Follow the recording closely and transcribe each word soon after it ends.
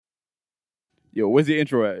Yo, where's the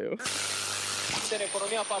intro at, yo?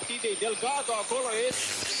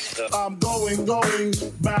 I'm going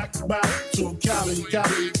back to Cali.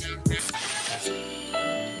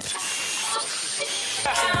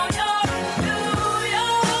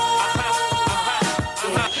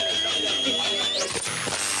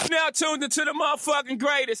 Now tuned into the motherfucking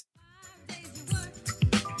greatest.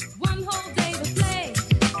 One whole day to play.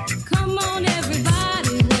 Come on,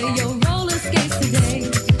 everybody, wear your roller skates today.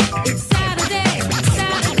 It's Saturday,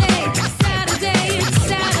 Saturday, Saturday, it's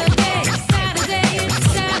Saturday, Saturday, it's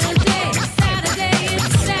Saturday, Saturday,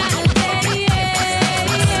 it's Saturday,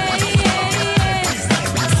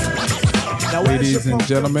 yeah. Ladies and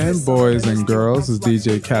gentlemen, boys and girls, it's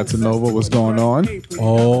DJ Catanova. What's going on?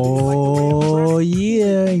 Oh,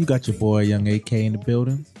 yeah. You got your boy, Young AK, in the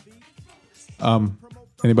building.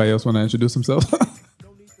 Anybody else want to introduce himself?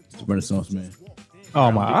 It's Renaissance Man.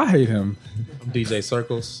 Oh my, I hate him. I'm DJ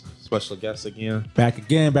Circles, special guest again. Back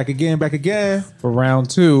again. For round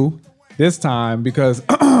 2 this time because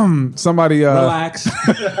somebody Relax.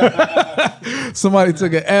 somebody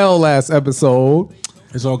took an L last episode.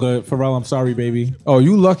 It's all good. Pharrell, I'm sorry, baby. Oh,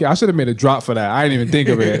 you lucky. I should have made a drop for that. I didn't even think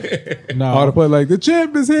of it. No. I would have put like the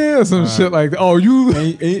champ is here or some shit like that. Oh, you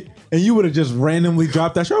And you would have just randomly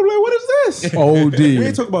dropped that show. I'm like, what is this? OD. We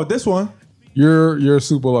ain't talking about this one. You're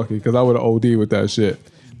super lucky because I would have OD with that shit.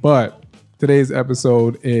 But today's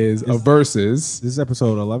episode is a versus. This is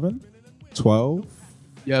episode 11? 12?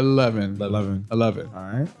 Yeah, 11. 11. All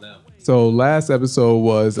right. So last episode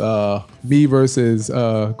was me versus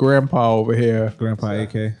Grandpa over here. Grandpa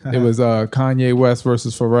AK. It was Kanye West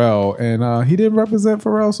versus Pharrell, and he didn't represent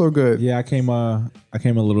Pharrell so good. Yeah, I came a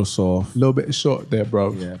little soft. A little bit short there,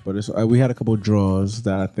 bro. Yeah, but it's, we had a couple of draws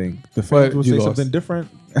that I think the fans will say lost. something different.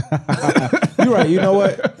 You're right. You know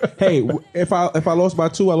what? Hey, if I lost by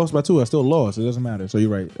 2, I lost by 2. I still lost. It doesn't matter. So you're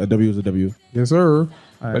right. A W is a W. Yes, sir. All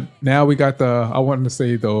But right. now we got I wanted to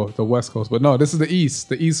say the West Coast, but no, this is the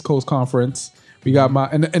East Coast Conference. We got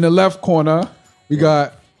in the left corner, we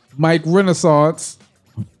got Mike Renaissance.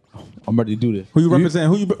 I'm ready to do this. Who you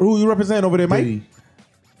represent? Who you represent over there, Mike? Diddy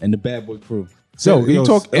and the Bad Boy crew. So you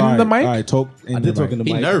talk in the mic? All right, talk in I did talk in the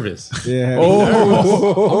He mic. nervous. Yeah.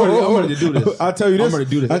 I'm ready to do this. I'll tell you this. I'm ready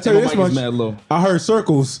to do this. I'll tell you My this mic much. is mad low. I heard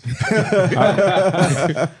circles.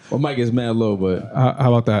 My mic is mad low, but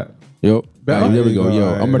How about that? yo, there we go. Yo,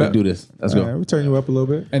 All right. I'm ready to do this. Let's All go. right, we'll turn you up a little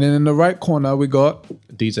bit. And then in the right corner, we got.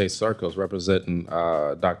 DJ Circles representing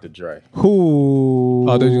Dr. Dre. Who?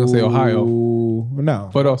 Oh, I thought you were gonna say Ohio. No.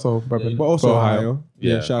 But also, Ohio.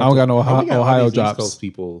 Yeah. shout I out don't to- got no We got all Ohio these East drops. Coast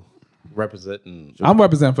people representing. I'm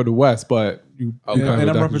representing for the West, but you. Okay. you And I'm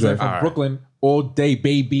Dr. representing Dre. from All right. Brooklyn all day,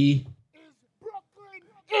 baby.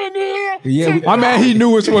 Yeah, My man, he knew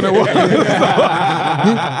which one it was.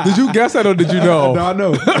 Did you guess that or did you know? No, I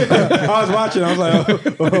know. I was watching. I was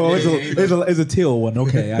like, it's a teal one.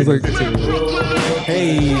 Okay. I It's like,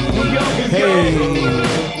 hey.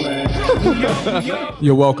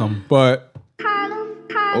 you're welcome, but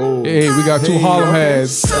hey, we got two Harlem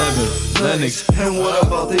heads, Lennox. And what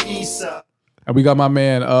about the East Side? and we got my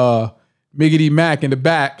man Miggity Mac in the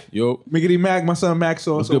back. Yo, Miggity Mac, my son Mac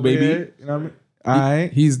Sauce. What's good, over baby? here. You know what I mean? All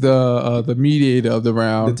right. He's the mediator of the The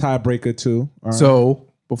round. tiebreaker too. All right. So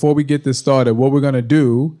before we get this started, what we're gonna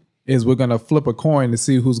do is we're gonna flip a coin to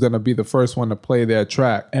see who's gonna be the first one to play their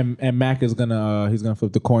track. and Mac is gonna he's gonna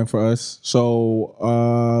flip the coin for us. So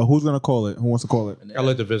who's gonna call it? Who wants to call it? I'll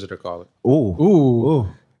let the visitor call it. Ooh. Ooh,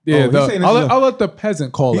 yeah. he's saying this I'll let the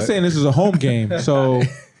peasant call He's it. saying this is a home game. So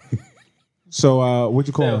what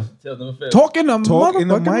you call him? tell them fair. Talk in the Talk in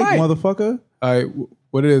the mic, mic. motherfucker. All right,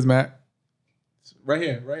 what it is, Matt? Right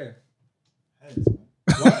here.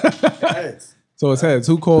 So it's heads.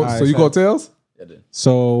 Who calls? All right, so you so- call tails?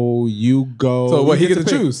 So you go. So what, he get get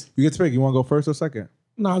to choose? You get to pick. You want to go first or second?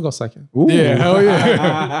 No, I'll go second. Ooh. Yeah, hell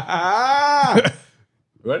yeah.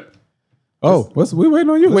 Ready? Oh, we waiting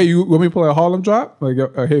on you? Wait, you want me to play a Harlem drop? Like,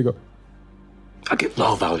 here you go. I get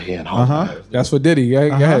love out here in Harlem. That's for Diddy. Go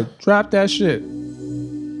ahead, drop that shit.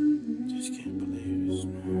 Just can't believe this,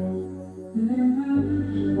 man.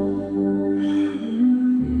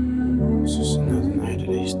 It's just another night of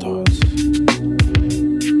these thoughts.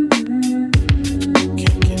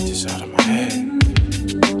 Can't get this out of my head.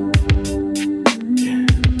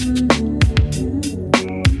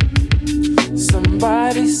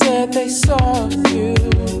 Somebody said they saw you.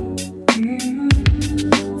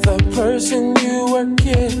 The person you were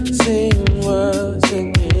kissing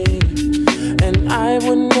wasn't me, and I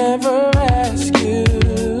would never ask you.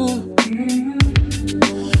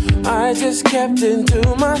 I just kept it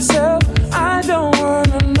to myself. I don't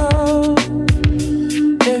wanna know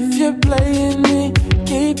if you're playing me.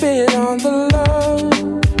 Keep it on the low.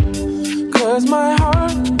 'cause my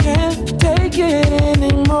heart can't take it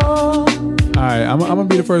anymore. All right, I'm gonna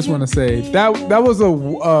be the first one to say that was a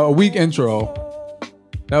weak intro.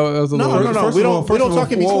 That was a No, little. no, no. We don't talk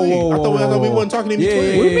in between. I thought we weren't talking in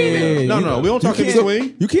between. No, we don't talk in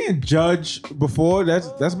between. You can't judge before.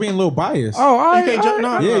 That's being a little biased. Oh, all right. You can't judge.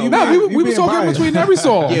 No, we was talking biased. between every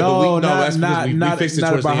song. Yeah, but not fixed it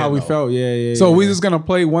not towards about the how end, we though. felt. Yeah. So we just gonna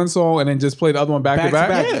play one song and then just play the other one back to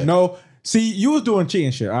back. Yeah. No. See, you was doing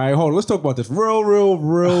cheating shit. All right, hold on. Let's talk about this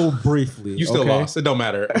real briefly. You still okay? lost. It don't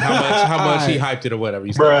matter how much he hyped it or whatever.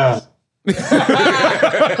 You still lost.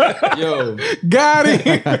 Yo, Got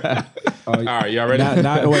it. All right, y'all ready?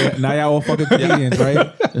 Now y'all all fucking comedians, right?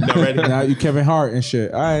 Y'all ready? Now you Kevin Hart and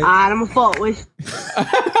shit. All right. Alright, I'm a fault with.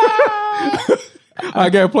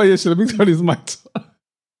 I gotta play this shit. Let me turn these mics on.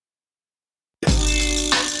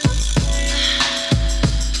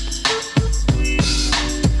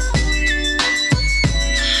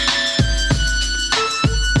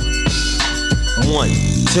 One,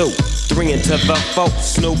 two, three into the four.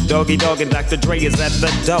 Snoop Doggy Dogg and Dr. Dre is at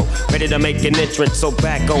the door, ready to make an entrance, so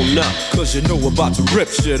back on up. Cause you know we're about to rip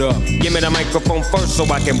shit up. Give me the microphone first so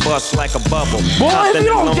I can bust like a bubble. Boy, if Compton you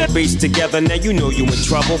don't and get- Long Beach together, now you know you in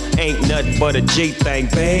trouble. Ain't nothing but a G thing,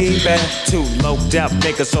 baby. Two loped out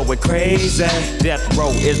niggas, so we're crazy. Death Row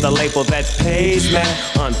is the label that pays me.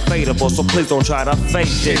 Unfadable, so please don't try to fake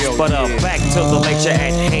this. But back to the lecture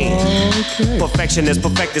at hand. Okay. Perfection is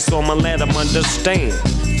perfected, so I'ma let them understand.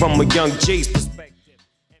 From a young G's perspective.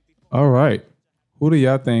 All right. Who do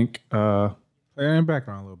y'all think? Play it in the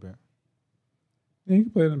background a little bit. Yeah, you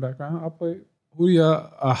can play it in the background. I'll play it. Who do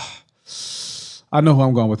y'all? I know who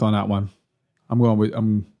I'm going with on that one. I'm going with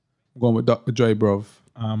Dr. Dre, bro.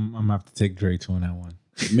 I'm gonna have to take Dre too on that one.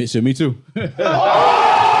 me too. I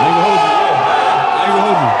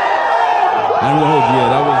ain't gonna hold you. Yeah,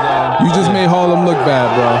 that was. You just made Harlem look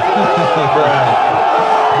bad, bro.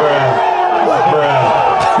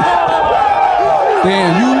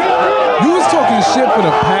 Damn, you was talking shit for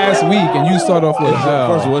the past week, and you start off with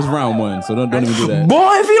First of all, it's round one, so don't even do that.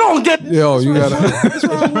 Boy, if you don't get. yo, you gotta.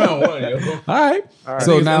 round one, yo. All right.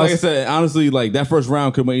 So now, like I said, honestly, like that first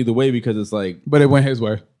round could went either way because it's like but it went his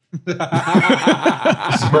way.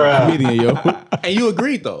 comedian, yo. And you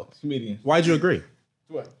agreed though. Comedian. Why'd you agree?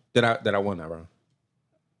 What? That I won that round.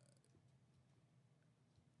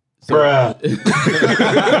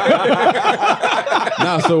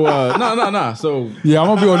 Nah. So Yeah, I'm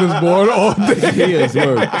gonna be on this board all day. he is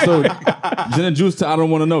word. So gin and juice to I don't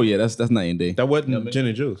want to know. Yeah, that's night and day. That wasn't gin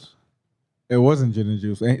and juice. It wasn't gin and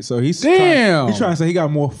juice. So he's Damn. He's trying to say he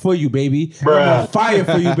got more for you, baby. More fire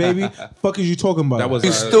for you, baby. Fuck is you talking about? That was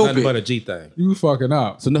It's nothing stupid. but a G thing. You fucking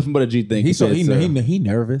up. So nothing but a G thing. he so compared to- he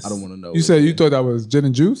nervous. I don't want to know. You said you thought that was gin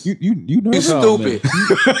and juice? You It's nervous? stupid.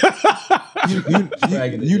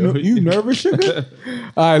 You nervous, sugar?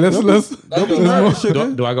 All right, let's Don't be nervous,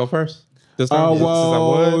 sugar. Do I go first? This time, since I well,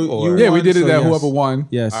 won, or? yeah, we did it So that yes. whoever won.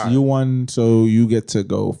 Yes, you won, so you get to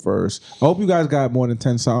go first. I hope you guys got more than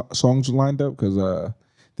 10 songs lined up because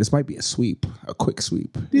this might be a sweep, a quick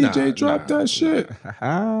sweep. DJ drop that shit.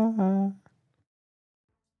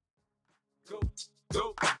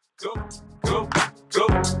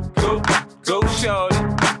 Go, shorty.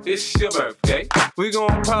 It's your birthday. We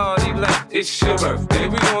gon' party like it's your birthday.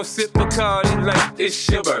 We gon' sip Bacardi like it's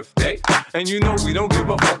your birthday. And you know we don't give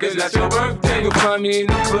a fuck, it's not your birthday. You'll find me in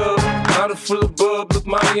the club, bottle full of bub. Look,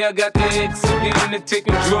 mommy, I got the X. I'm into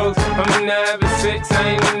taking drugs. I'm into having sex. I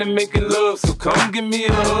ain't into making love. So come give me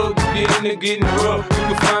a hug. Get into getting rough. You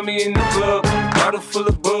can find me in the club, bottle full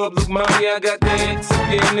of bub. Look, mommy, I got the X.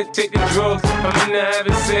 I'm into taking drugs. I'm into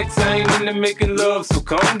having sex. I ain't into making love. So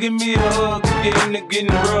come give me a hug. Get into getting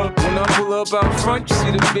rough. When I pull up out front, you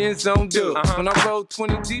see the Benz on dub. When I roll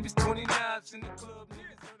 20 deep, it's 29s in the club.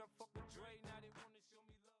 Niggas heard I fuck with Dre, now they wanna show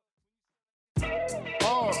me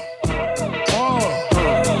love.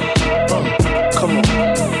 Come on.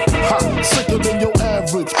 Hot, sicker than your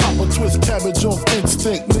average. Papa twist cabbage off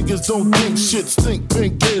instinct. Niggas don't think shit stink.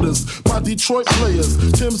 Pink Gators, my Detroit players.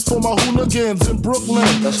 Tim's for my hooligans in Brooklyn.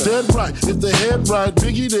 Dead right, if the head right,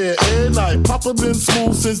 Biggie there every night. Papa been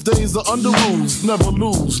smooth since days of under rules. Never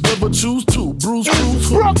lose, never choose to. Bruce Cruz,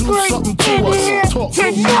 who do something to us. Talk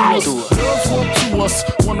tonight. Girls want to us,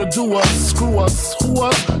 wanna do us, screw us, who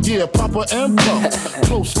us? Yeah, Papa and Pump.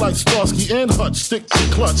 Close like Starsky and Hutch, stick to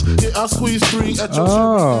clutch. Yeah, I squeeze 3 at your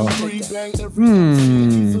Oh. three, bang every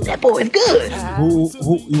That boy is good. Who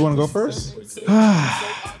you want to go first?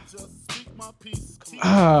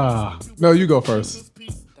 No, you go first.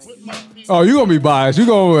 Oh, you gonna be biased. You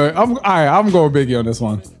going? I'm going Biggie on this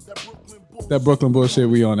one. That Brooklyn bullshit,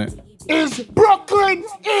 we on it. Is Brooklyn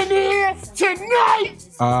in here tonight?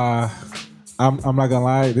 I I'm not gonna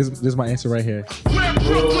lie. This is my answer right here.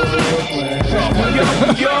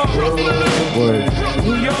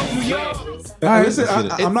 Listen,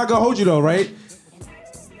 I'm not gonna hold you though, right?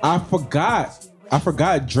 I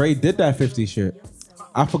forgot Dre did that 50 shit.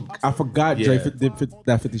 I forgot Dre did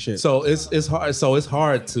that 50 shit. So it's hard. So it's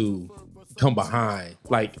hard to come behind.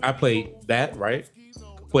 Like I played that right,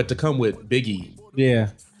 but to come with Biggie. Yeah.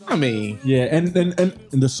 I mean, yeah, and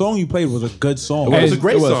the song you played was a good song. It was a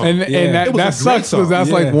great song, and that sucks because that's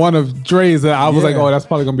like one of Dre's that I was like, oh, that's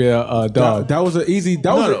probably gonna be a dub. That was an easy.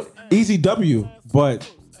 That was an easy W,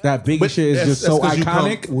 but that Biggie shit is just so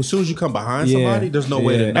iconic. As soon as you come behind somebody, there's no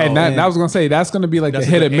way to know. And that I was gonna say that's gonna be like the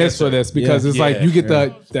hit or miss for this because it's like you get the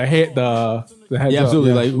head the heads up.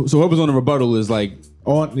 Absolutely. Like so, whoever's on the rebuttal is like.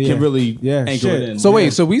 Can really anchor it in. So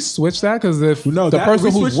wait, so we switched that because if the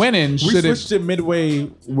person who's winning we switched it midway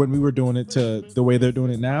when we were doing it to the way they're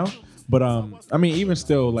doing it now. But I mean, even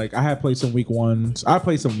still, like I had played some weak ones. I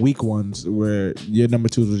played some weak ones where your number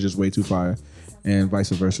twos was just way too fire, and vice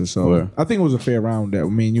versa. So I think it was a fair round that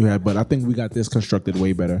me and you had, but I think we got this constructed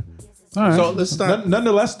way better. All right. So let's start.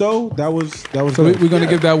 Nonetheless, though, that was. So we're gonna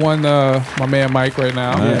give that one my man Mike right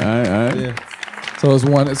now. All right. Yeah. So it's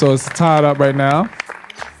one. So it's tied up right now.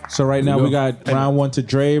 So right now we got round one to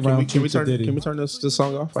Dre, round two to Diddy. Can we turn this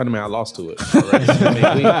song off? I mean, I lost to it. Already.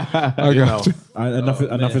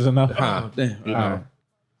 Enough is enough. Damn. All right.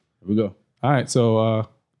 Here we go. All right. So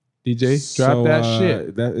DJ, drop that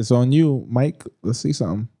shit. That is on you, Mike. Let's see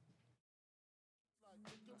something.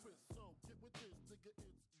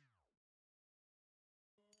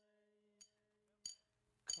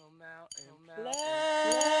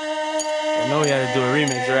 I know we had to do a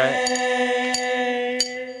remix, right?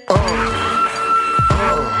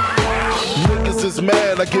 Niggas is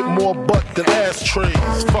mad, I get more butt than ashtrays.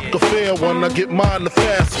 Fuck a fair one, I get mine the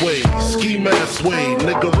fast way. Ski mask way,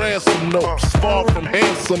 nigga ransom notes. Far from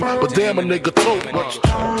handsome, but damn a nigga tote much.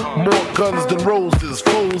 More guns than roses,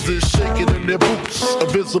 foes is shaking in their boots. A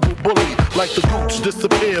visible bully, like the gooch,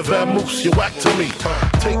 disappear, vamoose, you whack to me.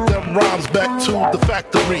 Take them rhymes back to the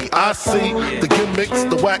factory. I see the gimmicks,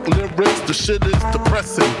 the whack lyrics, the shit is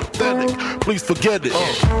depressing, pathetic. Please forget it.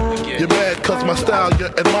 You're mad cause my style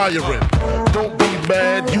you're admiring. Don't be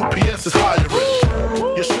mad, UPS is hiring.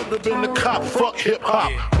 You should have been a cop, fuck hip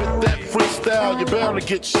hop. With that freestyle, you're bound to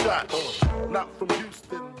get shot. Not from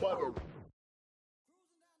Houston, but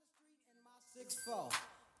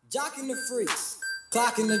Jocking the freaks,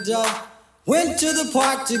 clocking the dough. Went to the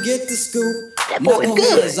park to get the scoop. That boy good.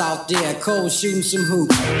 Knuckleheads out there, cold shooting some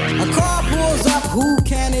hoops. A car pulls up, who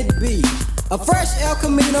can it be? A fresh El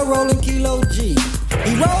Camino rolling Kilo G.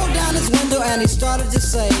 He rolled down his window and he started to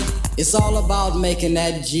say, it's all about making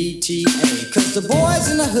that GTA. Cause the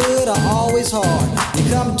boys in the hood are always hard. You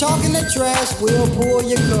come talking that trash, we'll pull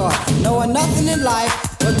your car. Knowing nothing in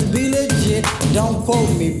life but to be legit. Don't quote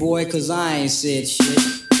me, boy, cause I ain't said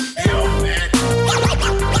shit.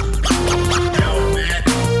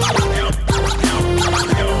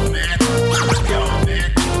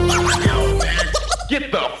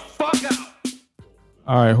 Get the fuck out.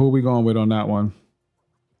 All right, who are we going with on that one?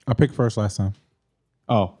 I picked first last time.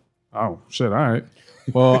 Oh shit! All right.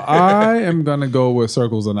 Well, I am gonna go with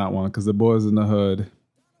Circles on that one because the boys in the hood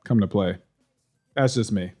come to play. That's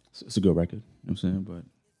just me. It's a good record. You know what I'm saying?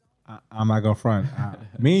 But I'm not gonna front.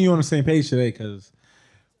 Me and you on the same page today because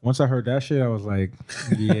once I heard that shit, I was like,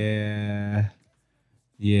 yeah.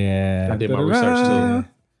 I did my research too.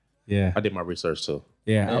 Yeah. I did my research too.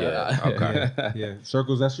 Yeah. Okay. Yeah.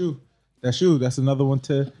 Circles, that's you. That's another one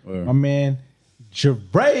to my man,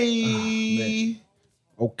 Jabray.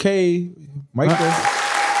 Okay. Michael.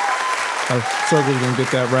 Circle's gonna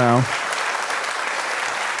get that round.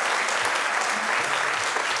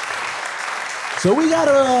 So we got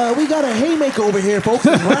a haymaker over here, folks.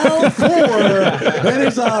 It's round 4, and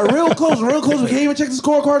it's real close. We can't even check the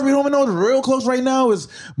scorecards. We don't even know. It's real close right now. Is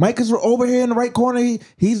Mike is over here in the right corner.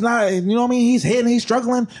 He's not. You know what I mean? He's hitting. He's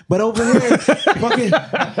struggling. But over here, fucking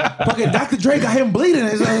Dr. Dre got him bleeding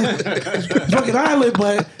his fucking eyelid.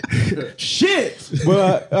 But shit.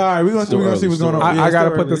 But all right, we're gonna see what's going on. I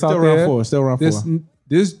gotta put this out there. Still round 4.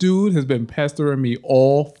 This dude has been pestering me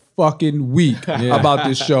all fucking week about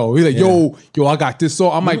this show. He's like, yo, I got this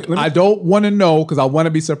song. I'm like, I don't want to know because I want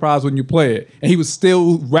to be surprised when you play it. And he would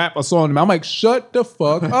still rap a song to me. I'm like, shut the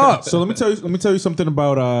fuck up. So let me tell you something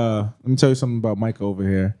about Mike over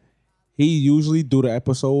here. He usually do the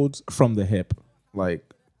episodes from the hip. Like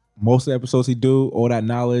most of the episodes he do, all that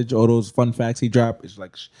knowledge, all those fun facts he drop is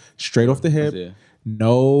like straight off the hip. Yeah.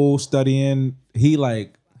 No studying. He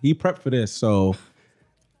prepped for this. So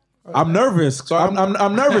I'm nervous. So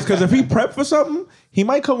I'm nervous because if he prepped for something, he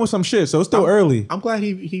might come with some shit. So it's still early. I'm glad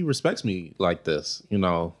he respects me like this. You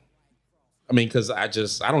know, I mean, because I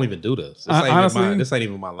don't even do this. Honestly, This ain't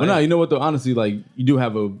even my Well, lane. no, you know what though? Honestly, like you do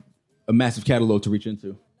have a massive catalog to reach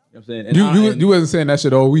into. You know what I'm saying? And you wasn't saying that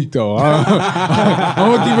shit all week though. I'm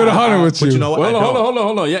gonna keep it 100 with you. But you know what?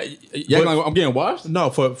 Hold on. Yeah, like I'm getting washed. No,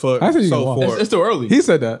 for I said you get washed. It's still early. He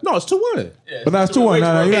said that. No, it's 2-1. But that's 2-1.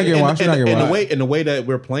 No, you're not getting washed. You're not getting washed. In the way that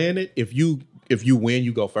we're playing it, if you win,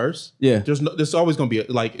 you go first. Yeah. There's always gonna be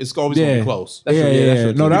it's always gonna be close.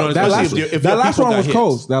 Yeah. No, that last round was hits.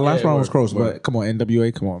 close. That last round was close. But come on,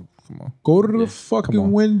 NWA, come on. Go to the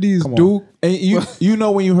fucking Wendy's, Duke. And you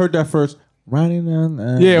know when you heard that first, running on.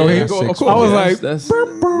 Of course. I was like,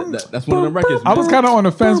 that's one of them records. I was kind of on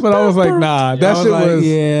the fence, but I was like, nah, that shit was.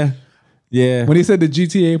 Yeah. When he said the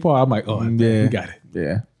GTA part, I'm like, oh, yeah, he got it.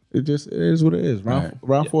 Yeah. It is what it is.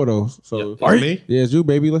 Round 4 though. So Are you? Me? Yeah, it's you,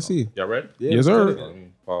 baby. Let's see. Y'all ready? Yeah, yes, sir. Let me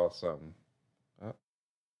pause something.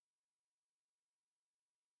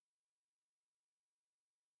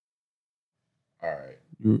 All right.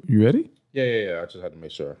 You ready? Yeah. I just had to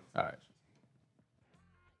make sure. All right.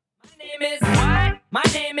 My name is Sadie. My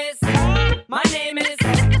name is Sadie.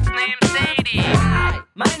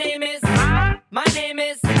 My name is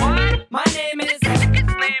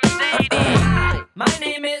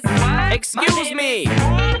excuse me.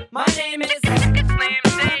 My name is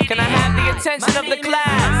Can I have the attention of the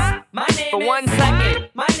class for 1 second?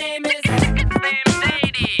 My name is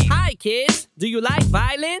Sadie. Hi kids, do you like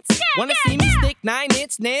violence? Wanna see me stick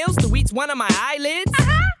 9-inch nails to each one of my eyelids?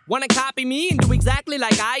 Wanna copy me and do exactly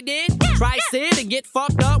like I did? Try sit and get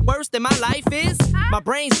fucked up worse than my life is? My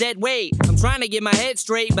brain's dead weight. I'm trying to get my head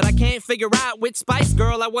straight, but I can't figure out which Spice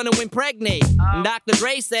Girl I wanna impregnate. And Dr.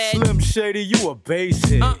 Dre said, Slim Shady, you a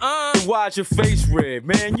basic. Then why's your face red?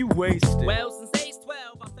 Man, you wasted. Well, since age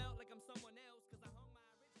 12, I felt like I'm someone else because I hung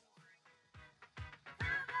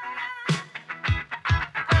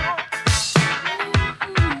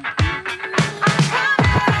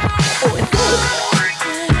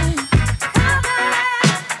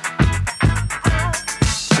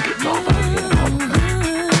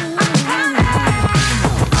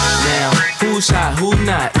Who shot, who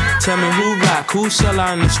not? Tell me who rock, who sell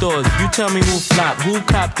out in the stores. You tell me who flop, who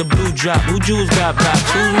cop the blue drop, who jewels got blocks,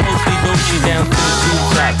 who mostly Dolce down to the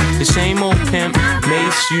blue top. The same old pimp,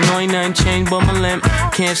 Mace, you know ain't nothing changed but my limp.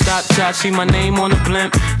 Can't stop till I see my name on the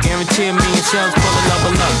blimp. Guarantee me and sales pull a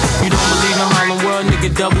level up. You don't believe in Harlem World, nigga,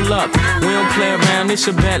 double up. We don't play around, it's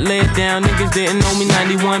a bet, lay it down. Niggas didn't know me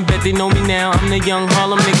 91, bet they know me now. I'm the young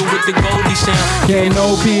Harlem nigga with the Goldie sound. Can't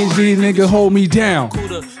no PhD nigga hold me down.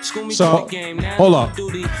 So, hold up.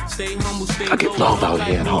 I get love out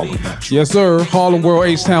here in Harlem. Yes, sir. Harlem World,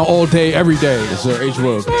 H-Town, all day, every day. Yes, sir.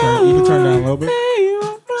 H-World. You can turn down a little bit.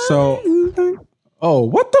 So,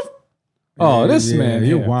 what the? This man,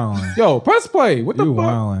 you here. wildin'. Yo, press play. What the You fuck?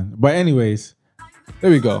 wildin'. But anyways, there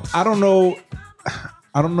we go. I don't know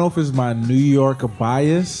if it's my New York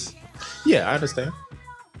bias, Yeah, I understand.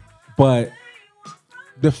 but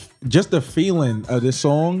just the feeling of this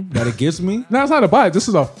song that it gives me. No, it's not a bite. This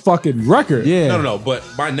is a fucking record. Yeah. No. But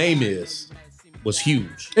my name was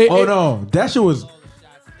huge. No, that shit was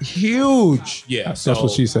huge. Yeah, That's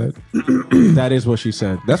what she said. That is what she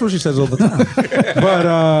said. That's what she says all the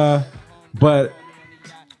time. but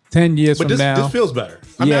 10 years But from now. this feels better.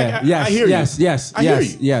 I mean, yeah, I hear you. Yes. I hear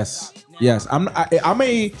you. Yes. I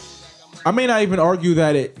may not even argue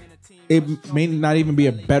that it may not even be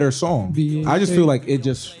a better song. I just feel like it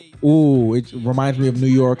reminds me of New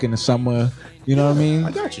York in the summer. You know what I mean?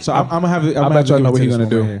 I got you. So I'm gonna have it. I bet y'all know what he's gonna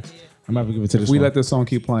do. I'm gonna have to give it to this. We one. let this song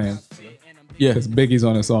keep playing. Yeah. Because Biggie's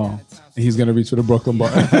on the song. And he's gonna reach for the Brooklyn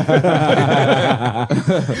button.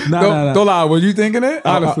 Don't lie. Were you thinking it?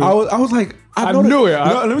 Honestly. I was like, I knew it.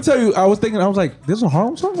 Let me tell you, I was like, this is a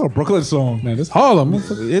Harlem song or a Brooklyn song? Man, this Harlem.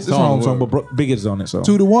 It's a Harlem song, but Biggie's on it. So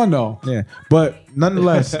 2-1 though. yeah, but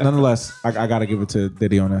nonetheless, I gotta give it to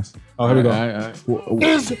Diddy on this. Oh, here we go.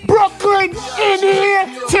 Is Brooklyn in here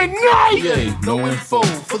tonight? No info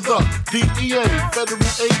for the DEA. Federal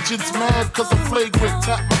agents mad cause I'm flagrant.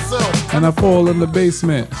 Tap myself. And I fall in the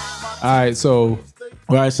basement. All right, so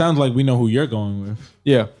Well, it sounds like we know who you're going with.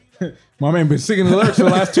 yeah. My man been singing the lyrics for the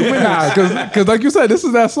last 2 minutes. Because like you said, this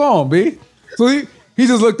is that song, B. So he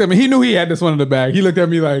just looked at me. He knew he had this one in the bag. He looked at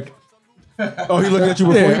me like, Oh, he looked at you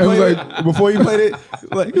before Yeah, you it was played like- it? Before you played it?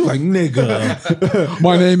 Like, he was like, nigga.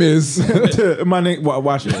 my name is. My name,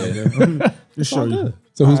 watch it. Nigga. Just show you.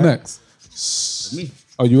 So who's next? Me.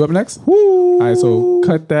 Oh, you up next? All right, so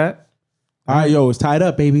cut that. All right, yo, it's tied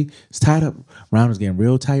up, baby. It's tied up. Round is getting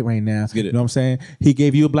real tight right now. Let's get it. You know what I'm saying? He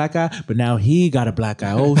gave you a black eye, but now he got a black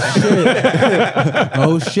eye. Oh shit.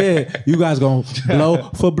 Oh shit. You guys gonna blow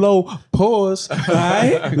for blow. Pause. All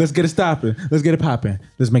right? Let's get it stopping. Let's get it popping.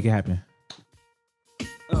 Let's make it happen.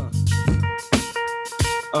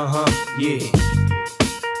 Yeah.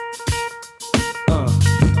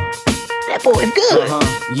 That boy good.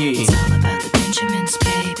 Yeah. It's all about the Benjamins,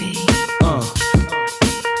 baby.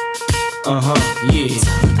 Yeah. It's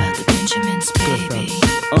all about the Benjamins, baby.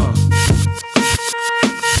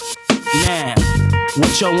 Now,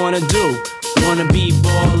 what y'all wanna do? Wanna be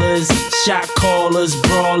ballers, shot callers,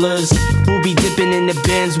 brawlers, who be dipping in the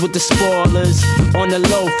bins with the spoilers. On the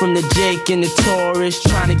low from the Jake and the Taurus,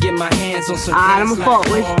 trying to get my hands on some I'm a fault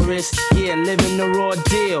with Taurus. Yeah, living the raw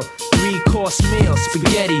deal. 3-course meal,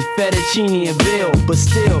 spaghetti, fettuccine, and veal. But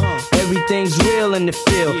still, everything's real in the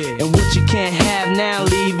field. And what you can't have now,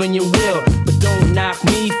 leave when you will. But don't knock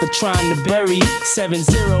me for trying to bury 7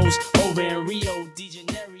 zeros over in Rio de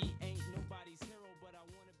Janeiro. Ain't nobody's hero, but I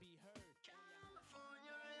wanna be heard.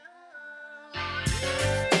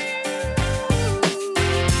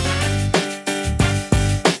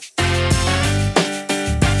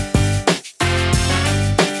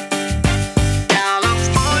 That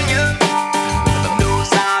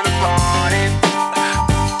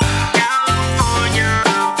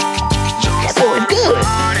boy good.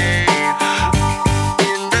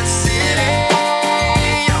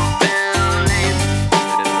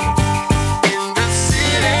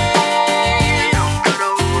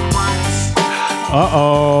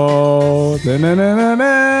 Uh-oh.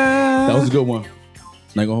 That was a good one.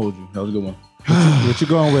 Not gonna hold you. That was a good one. What you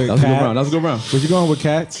going with, That was a good Cat? round. That was a good round. What you going with,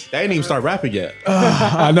 Cats? They ain't even start rapping yet.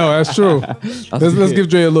 I know, that's true. Let's give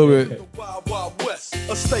Dre a little bit. Wild, Wild West,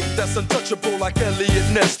 a state that's untouchable like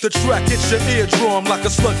Elliot Ness. The track hits your eardrum like a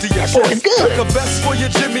slug to your chest. Like a vest for your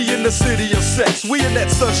Jimmy in the city of sex. We in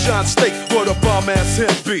that sunshine state where the bomb ass him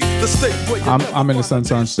be. The state where you I'm in the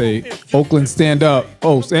Sunshine State. Oakland, stand up.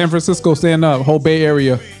 Oh, San Francisco, stand up. Whole Bay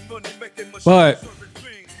Area. But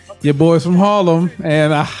your boys from Harlem,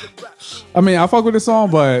 and I mean, I fuck with this song,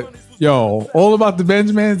 but yo, all about the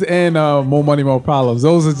Benjamins and More Money, More Problems.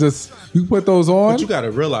 Those are just, you put those on. But you got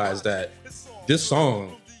to realize that this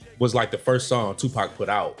song was like the first song Tupac put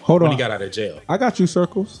out Hold when on. he got out of jail. I got you,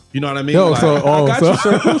 Circles. You know what I mean? Yo, Like, so, I got you,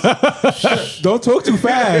 Circles. Don't talk too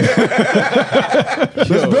fast.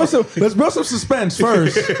 Let's build some suspense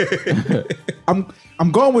first.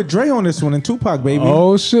 I'm going with Dre on this one and Tupac, baby.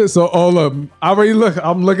 Oh shit! So look,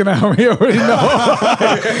 I'm looking at him. He already know.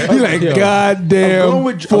 He's like,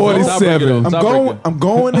 goddamn, 47. I'm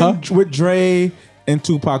going with Dre and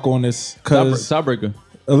Tupac on this because Tiebreaker.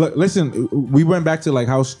 Listen, we went back to like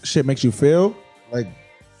how shit makes you feel. Like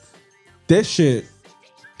this shit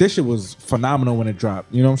was phenomenal when it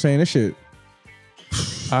dropped. You know what I'm saying? This shit.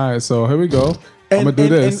 All right, so here we go. I'm gonna do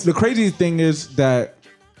this. And the crazy thing is that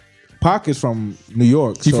Pac is from New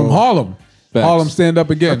York. He's from Harlem. Facts. Harlem, stand up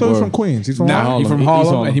again. I thought he was from Queens. He's from Harlem. He's from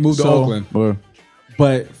Harlem, and he moved to Oakland.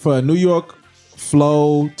 But for a New York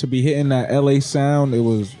flow to be hitting that LA sound, it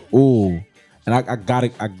was ooh. And I got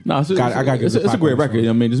it. It's a great record.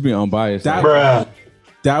 I mean, just being unbiased. That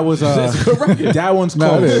was It's a good record. that one's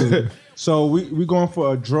No, it close. is. So we going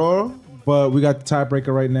for a draw, but we got the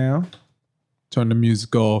tiebreaker right now. Turn the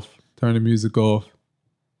music off. All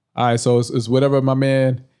right, so it's whatever my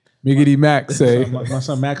man Miggity Mac say. My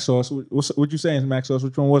son Max Sauce. What you saying, Max Sauce?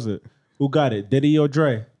 Which one was it? Who got it? Diddy or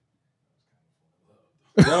Dre?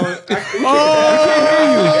 We can't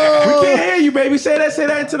hear you, baby. Say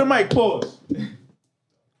that into the mic. Pause.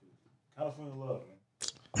 California Love.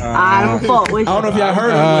 I don't fault with you. I don't know if y'all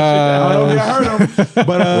heard him.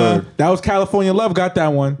 But that was California Love. Got that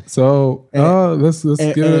one. So let's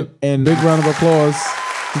give a big round of applause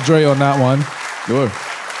to Dre on that one. Sure.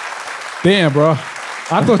 Damn, bro.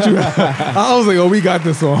 I thought you. I was like, oh, we got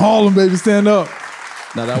this one. Harlem, baby, stand up.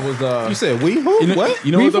 Now that was You said we who? What?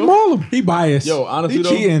 You know We what from though? Harlem. He biased. Yo, honestly he though,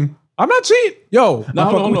 cheating. I'm not cheating. Yo, No,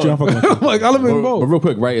 I'm fucking with you. I'm fucking with you. like I live in But both. real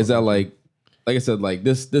quick, right? Is that like I said, like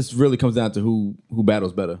this really comes down to who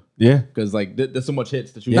battles better. Yeah. Because like there's so much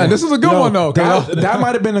hits that you. Nah, this is a good one though. That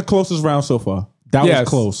might have been the closest round so far. That Yes. was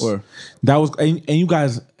close. Or- That was, and you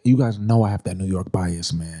guys know I have that New York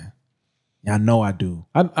bias, man. Yeah, I know I do.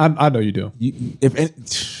 I know you do.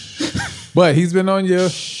 If But he's been on your.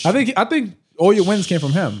 I think all your wins came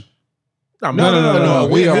from him.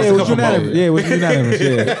 No. Yeah, it was unanimous. Yeah, it was unanimous.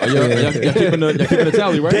 Yeah. Y'all keeping the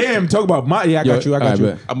tally, right? Damn, talk about my. Yeah, I got you. I got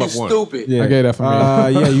you. I'm up one. Stupid. Yeah. I gave that for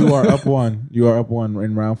me. Yeah, you are up one. You are up one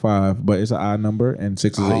in round 5, but it's an odd number and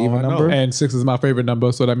 6 is an even number. And 6 is my favorite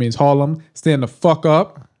number, so that means Harlem, stand the fuck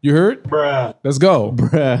up. You heard? Bruh. Let's go.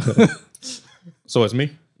 So it's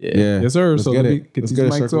me? Yeah. Yes, sir. Let's So get let it. me get Let's these get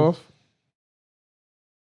it, mics Circle. off.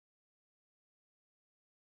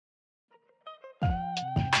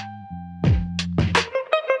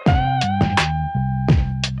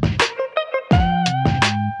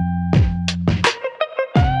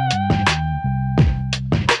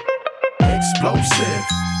 Explosive.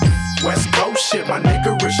 West Coast shit, my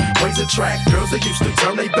niggerish ways attract girls that used to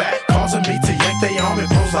turn they back, causing me to yank they arm and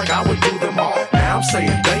pose like I would do them all. Now I'm saying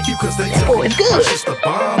thank you cause they took me. I'm just a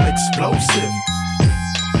bomb, explosive.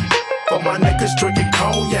 For my niggas drinking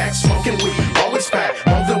cognac, smoking weed, always pack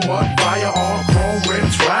more than one firearm, chrome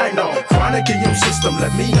rims, rhino, chronic in your system,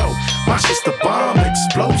 let me know. My shit's the bomb,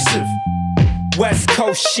 explosive. West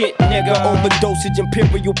Coast shit, nigga. Overdosage,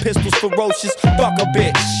 imperial pistols, ferocious. Fuck a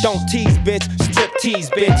bitch. Don't tease, bitch. Strip tease,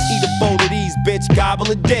 bitch. Eat a bowl of these, bitch. Gobble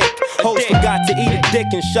a dick. Host forgot to eat a dick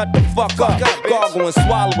and shut the fuck up. Gargle and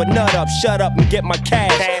swallow a nut up. Shut up and get my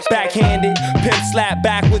cash. Backhanded. Pimp slap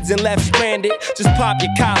backwards and left stranded. Just pop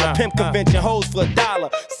your collar. Pimp convention hoes for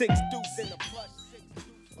 $1. 6 deuce in the plush.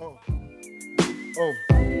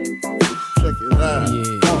 Check it out.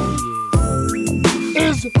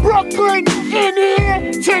 Is Brooklyn in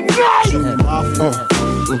here tonight?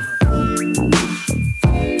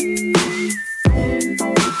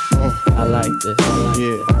 I like this.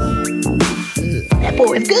 That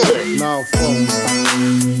boy is good. Now,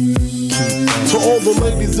 to all the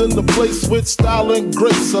ladies in the place with style and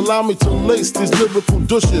grace, allow me to lace these lyrical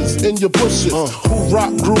douches in your bushes. Who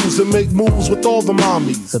rock grooves and make moves with all the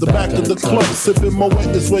mommies. The back of the club, sipping Moet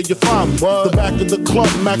is where you find me. The back of the club,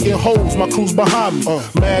 macking holes, my crew's behind me.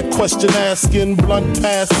 Mad question asking, blunt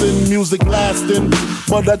passing, music lasting.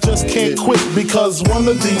 But I just can't quit because one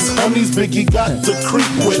of these honeys Biggie got to creep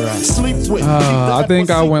with, sleep with. I think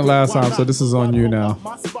I went last time, so this is on you now.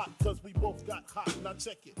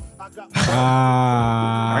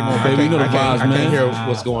 Baby, you know the vibes, I man. can't hear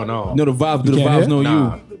what's going on. You know the vibes. Do the can't vibes hear? know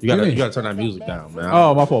Nah, you? you gotta turn that music down, man.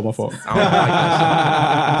 Oh, my fault. I don't like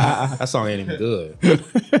that song. That song ain't even good.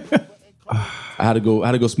 I had to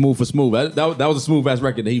go smooth for smooth. That was a smooth ass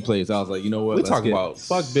record that he plays. So I was like, you know what? We Let's talking get- about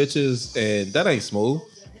fuck bitches, and that ain't smooth.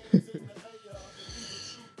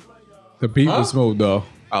 The beat was smooth, though.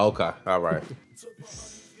 Oh, okay. All right.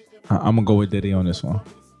 I'm gonna go with Diddy on this one.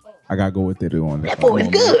 I gotta go with Diddy on this That one. boy is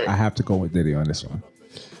good. I have to go with Diddy on this one.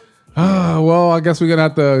 Well, I guess we're gonna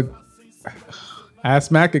have to ask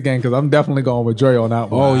Mac again because I'm definitely going with Dre on that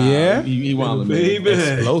one. Oh yeah, He wildin',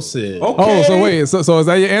 man. Explosive. Okay. Oh, so wait, so is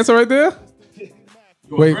that your answer right there?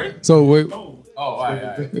 Wait, so wait.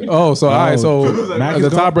 Oh, so all right, so Mac the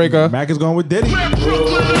is going- tiebreaker. Mac is going with Diddy.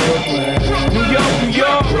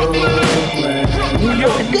 New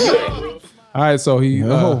York is good. All right, so he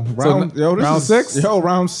round round 6. Yo,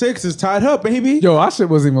 round 6 is tied up, baby. Yo, our shit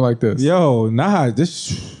wasn't even like this. Yo, nah,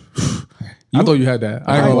 this. I thought you had that.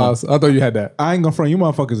 I ain't gonna lie. I thought you had that. I ain't gonna front. You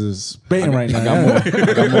motherfuckers is baiting right now.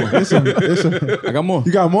 I got more. Listen. I got more.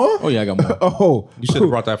 You got more? Oh yeah, I got more. Oh, You should have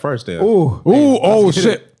brought that first then. ooh, Oh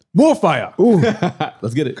shit! More fire. ooh.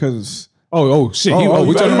 Let's get it. Because Oh shit! We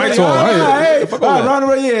turned the mics on. Hey, Fuck all that. round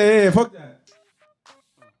right, yeah, fuck that.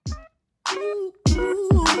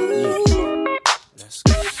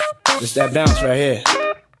 It's that bounce right here.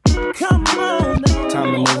 Come on, man.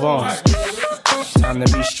 Time to move on. Time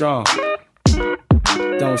to be strong.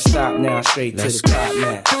 Don't stop now, straight to the top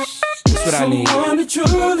now. That's what I need. Someone to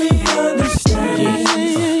truly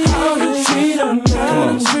understand how to treat a man. Come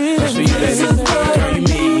on, that's for you, baby. Girl, you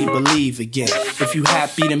made me believe again. If you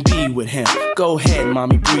happy, then be with him. Go ahead,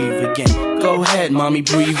 mommy, breathe again. Go ahead, mommy,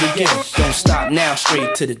 breathe again. Don't stop now,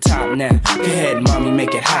 straight to the top now. Go ahead, mommy,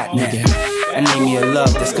 make it hot now. I need me a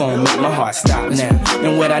love that's gonna make my heart stop now.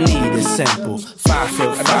 And what I need is simple. 5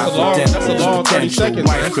 foot, 5 foot That's a long 30 potential, seconds.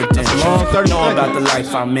 wife credential. That's a long 30 Know seconds. about the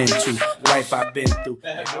life I'm into, life I've been through. If I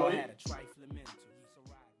had a trifling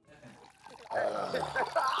mental,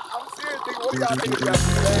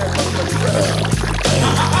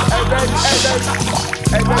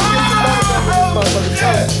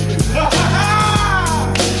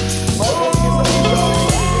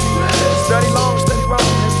 Steady long, steady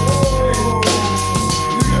long.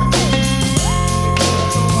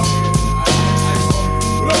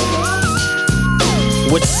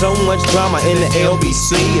 With so much drama in the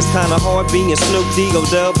LBC, it's kinda hard being Snoop D-O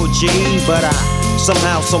double G. But I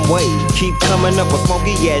Somehow, some way, keep coming up with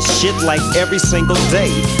funky ass shit like every single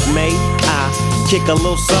day. May I kick a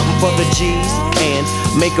little something for the G's and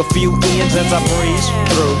make a few ends as I breeze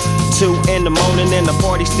through 2 in the morning and the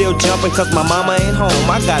party still jumping cause my mama ain't home.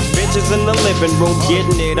 I got bitches in the living room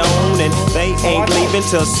getting it on and they ain't leaving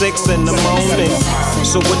till 6 in the morning.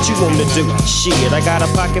 So what you wanna do? Shit, I got a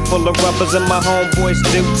pocket full of rubbers and my homeboys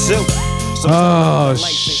do too. Oh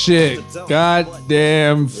shit!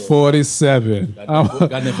 Goddamn 47.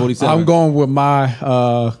 Goddamn 47. I'm going with my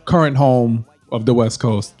current home of the West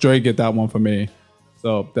Coast. Dre get that one for me.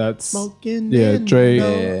 So that's Smoking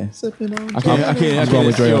Dre. sipping on. I can't going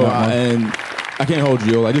with Dre on that one. and I can't hold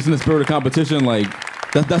you. Like just in the spirit of competition, like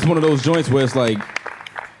that's one of those joints where it's like,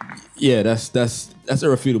 yeah, that's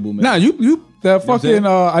irrefutable, man. Nah, you that fucking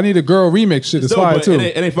I Need a Girl remix shit is fire too.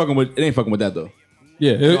 It ain't fucking with that though.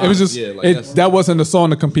 Yeah, it was just that wasn't the song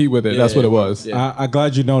to compete with it. That's what it was. Yeah. I'm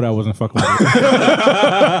glad you know that wasn't fucking with it.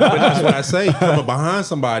 But that's what I say. Coming behind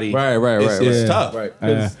somebody, Right. it's tough. Right.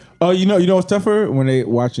 Oh, you know what's tougher when they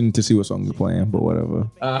watching to see what song you're playing, but whatever.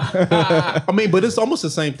 I mean, but it's almost the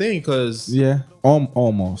same thing because Yeah,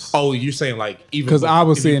 almost. oh, you're saying like even Because I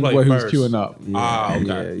was if you seeing play what he was first. queuing up.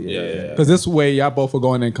 Okay. Yeah. Because this way y'all both were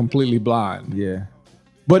going in completely blind. Yeah,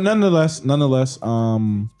 but nonetheless,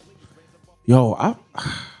 yo,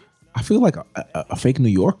 I feel like a fake New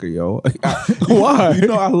Yorker, yo. Why? You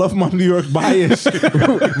know I love my New York bias. But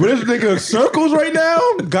this nigga circles right now.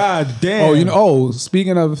 God damn.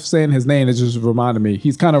 Speaking of saying his name, it just reminded me.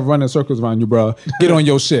 He's kind of running circles around you, bro. Get on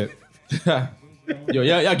your shit. Yo,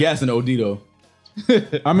 y'all gassing OD though.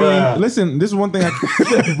 I mean, listen. This is one thing.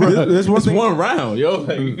 This one It's thing. one round, yo.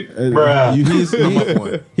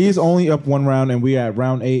 He's only up 1 round, and we at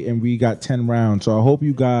round 8, and we got 10 rounds. So I hope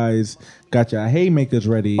you guys got your haymakers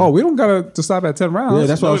ready. Oh, we don't got to stop at 10 rounds. Yeah,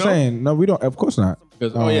 that's what No, I'm we don't. saying. No, we don't. Of course not.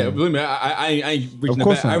 Believe me, I ain't reaching the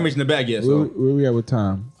course bag. I not. ain't reaching the bag yet. So Where we at with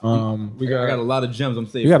time? I got a lot of gems I'm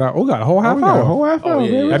saving. We got a whole half We got hour. a whole half hour.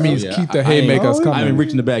 baby. That means keep the haymakers coming. I ain't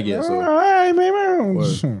reaching the bag yet. So All right,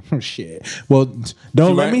 man. Shit. Well,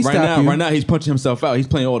 don't let me stop you. Right now, he's punching himself out. He's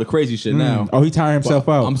playing all the crazy shit now. Oh, he tired himself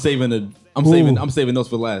out. I'm saving those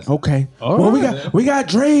for last. Okay. Well, we got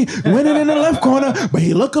Dre winning in the left corner, but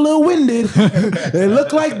he look a little winded. It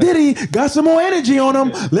look like Diddy got some more energy on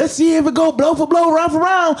him. Let's see if it go blow for blow, round for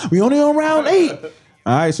round. We only on round 8. All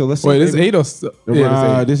right, so let's see. Wait, this is 8 or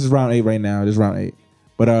this is round 8 right now. This is round 8.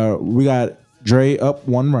 But we got Dre up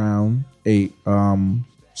 1 round 8.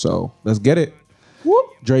 So let's get it. Whoop.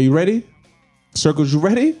 Dre, you ready? Circles, you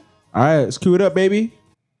ready? All right, let's cue it up, baby.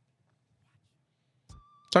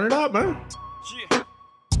 Turn it up, man. Shit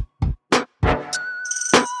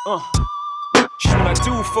what I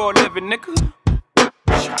do for a living, nigga.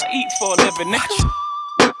 Shit I eat for a living, nigga.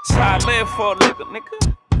 That's how I live for a living,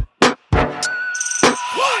 nigga.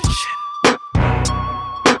 Watch.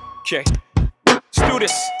 Okay. Let's do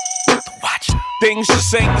this. Watch. Things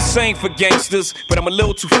just ain't the same for gangsters, but I'm a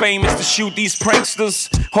little too famous to shoot these pranksters.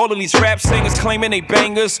 All of these rap singers claiming they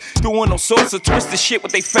bangers, doing all sorts of twisted shit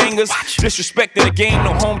with they fingers. Disrespecting the game,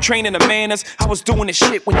 no home training the manners. I was doing this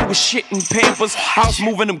shit when you was shitting Pampers. I was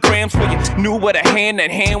moving them grams for you knew what a hand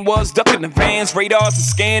was, ducking the vans, radars and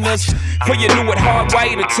scanners. For you knew what hard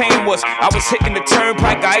white or tan was. I was hitting the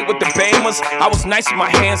turnpike, I with the bangers. I was nice with my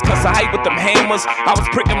hands, cause I with them hammers. I was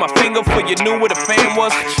pricking my finger for you knew what a fan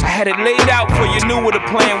was. I had it laid out for you knew what the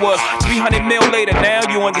plan was. 300 mil later, now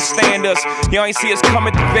you understand us. You ain't see us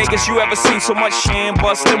coming to Vegas. You ever seen so much sham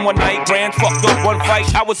bust in one night? Grand fucked up one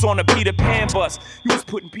fight. I was on a Peter Pan bus. You was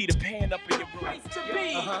putting Peter Pan up in your room.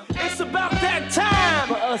 It's about that time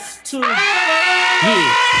for us to.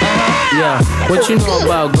 Yeah, what you know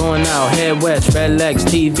about going out? Head west, red legs,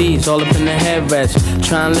 TVs, all up in the headrest.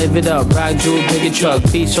 Tryin' live it up, rock jewel, bigger truck,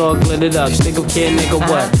 piece all glittered up. Stick a kid, nigga,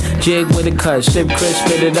 what? Jig with a cut, sip crisp,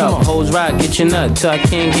 spit it up. Hoes rock, get your nut till I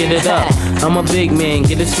can't get it up. I'm a big man,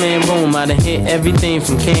 get this man room. I done hit everything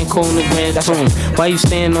from Cancun to Grand Tune. Why you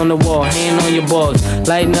stand on the wall, hand on your balls,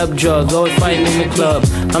 lighting up drugs, always fighting in the club.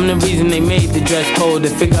 I'm the reason they made the dress code. They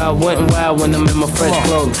figure I went wild when I'm in my fresh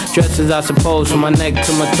clothes. Dresses, I suppose, from my neck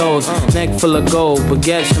to my toes. Neck full of gold,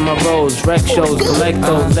 baguettes in my rolls. Rec shows, collect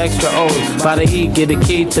those extra O's. By the E, get a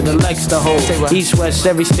key to the Lex to hold. East, west,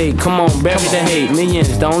 every state, come on, bury the hate.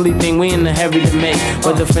 Millions, the only thing we in the hurry to make.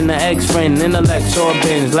 Whether from the ex-friend, intellect, or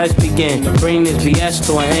bins. Let's begin, bring this BS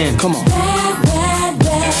to an end. Come on. Bad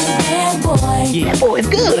boy. Yeah. Oh, it's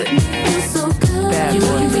good. Feels so good. Bad You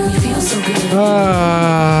boy. make me feel so good.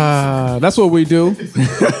 That's what we do.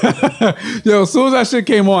 Yo, as soon as that shit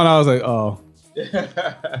came on, I was like, oh.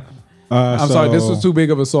 I'm sorry, this was too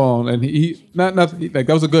big of a song, and he not like that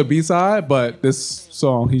was a good B-side, but this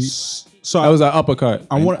song that was an uppercut.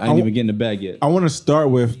 I didn't even get in the bag yet. I want to start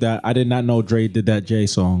with that. I did not know Dre did that Jay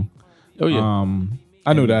song. Oh yeah,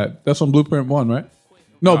 I knew that. That's from Blueprint 1, right?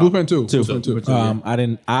 No, Blueprint 2. Blueprint 2.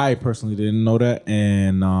 I personally didn't know that,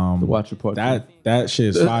 and the Watch Report. That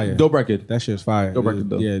shit is fire. Dope record. That shit is fire. Dope record,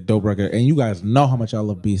 though. Yeah, dope record. And you guys know how much I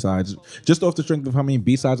love B-sides. Just off the strength of how many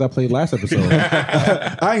B-sides I played last episode.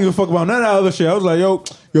 I ain't give a fuck about none of that other shit. I was like, yo,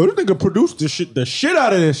 this nigga produced the shit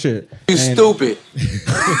out of this shit. You stupid.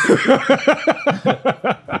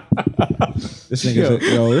 This nigga,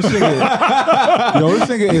 this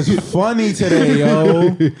nigga is funny today,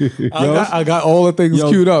 yo. I got all the things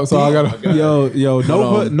queued up, so I got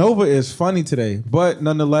Nova is funny today, but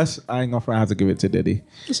nonetheless, I ain't gonna have to give it to Diddy.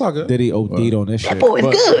 It's all good. Diddy OD'd on this shit. That boy is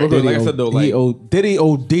good. Like I said though, like Diddy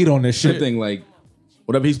OD'd on this shit. Thing like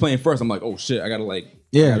whatever he's playing first, I'm like, oh shit, I gotta like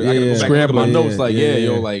I gotta go back Scramble to my notes. Like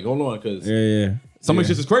hold on, because some of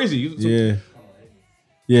this shit is crazy.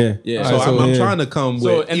 Yeah. So I'm trying to come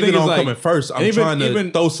with, and even though I'm like, coming first, I'm trying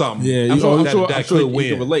to throw something. Yeah, I'm sure that you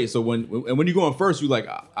win. can relate. So when you go on first, you like,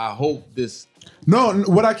 I hope this. No,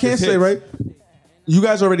 what I can say, right? You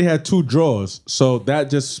guys already had 2 draws, so that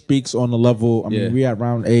just speaks on the level. I mean, we at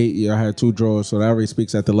round 8. I had 2 draws, so that already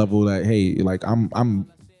speaks at the level that hey, like I'm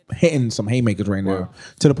hitting some haymakers right now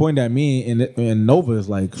to the point that me and Nova is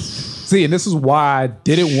like, see, and this is why I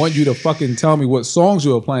didn't want you to fucking tell me what songs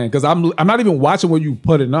you were playing, because I'm not even watching what you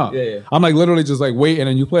putting up. Yeah. I'm like literally just like waiting,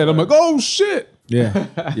 and you play it. I'm like, oh shit. Yeah.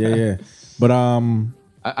 But I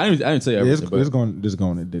didn't say everything. This is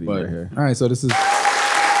going to Diddy right here. All right, so this is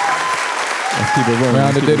let's keep it rolling.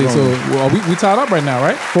 round to Diddy. So we tied up right now,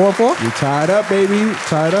 right? 4-4. We tied up, baby.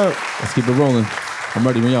 Tied up. Let's keep it rolling. I'm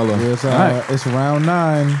ready when y'all are. Yeah, it's round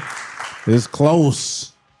 9. It's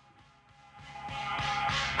close.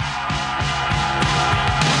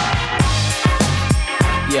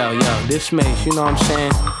 Yo, this makes, you know what I'm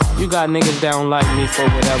saying? You got niggas that don't like me for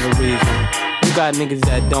whatever reason. You got niggas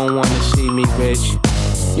that don't wanna see me rich.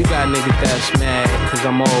 You got niggas that's mad cause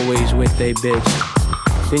I'm always with they bitch.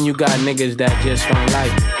 Then you got niggas that just don't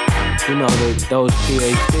like me. You know, those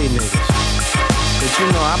PhD niggas. But you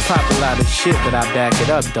know, I pop a lot of shit, but I back it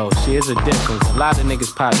up though. See, there's a difference. A lot of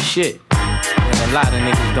niggas pop shit, and a lot of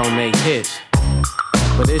niggas don't make hits.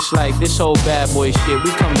 But it's like this whole bad boy shit,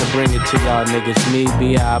 we come to bring it to y'all niggas. Me,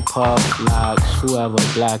 B.I., Puff, Locks, whoever,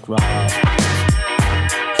 Black Rob.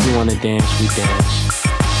 If you wanna dance, we dance.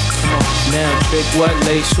 Come on, now trick what,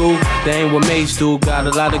 lace who? They ain't what mates do. Got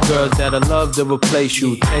a lot of girls that'll love to replace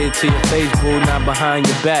you. Say it to your face, boo, not behind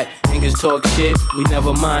your back. Niggas talk shit, we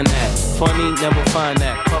never mind that. Funny, never find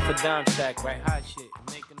that. Puff a dime stack, right? Hot shit.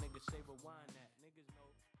 Make a nigga say rewind that. Niggas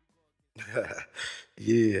know.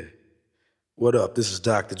 Yeah. What up? This is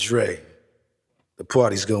Dr. Dre. The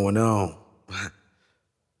party's going on.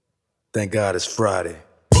 Thank God it's Friday.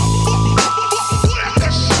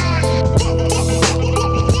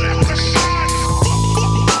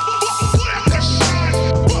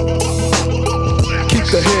 Keep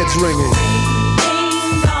the heads ringing.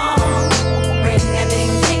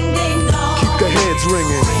 Keep the heads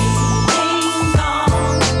ringing.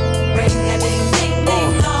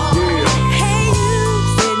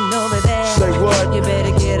 You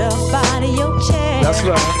better get up out of your chair. That's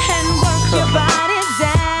right. And work your body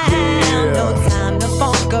down. Yeah. No time to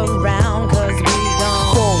funk around, cause we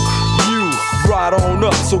gon' Funk you right on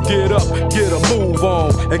up. So get up, get a move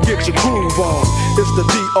on, and get your groove on. It's the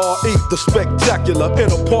DRE, the spectacular.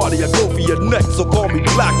 In a party, I go for your neck, so call me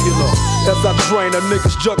Blackula. As I drain a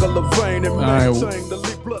nigga's jugular vein and maintain the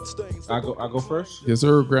leak bloodstains. I go first? Yes,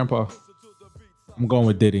 sir, Grandpa. I'm going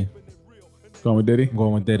with Diddy. Going with Diddy? I'm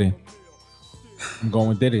going with Diddy. I'm going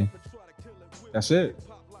with Diddy. That's it.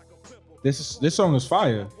 This song is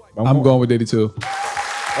fire. I'm going with Diddy too. Okay.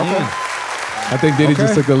 I think Diddy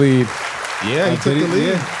just took the lead. Yeah, he took the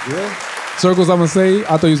lead. Yeah. Circles, I'm gonna say,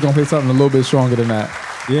 I thought he was gonna play something a little bit stronger than that.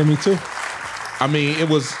 Yeah, me too. I mean, it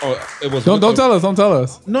was. Don't tell us. Don't tell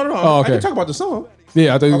us. No. Oh, okay. I can talk about the song.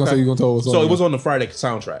 Yeah, I thought you were gonna say you were gonna tell us. So it was on the Friday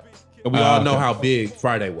soundtrack, and we all know how big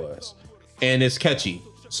Friday was, and it's catchy.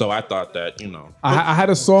 So I thought that, you know. I had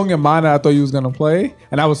a song in mind that I thought you was gonna play,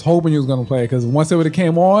 and I was hoping you was gonna play because once it would have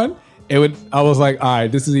came on, I was like, all right,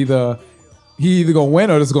 this is either gonna win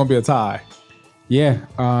or this is gonna be a tie. Yeah,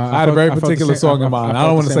 I had a very particular song in mind. I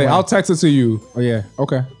don't want to say. I'll text it to you. Oh yeah,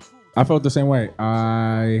 okay. I felt the same way.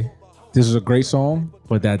 This is a great song,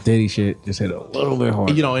 but that Diddy shit just hit a little bit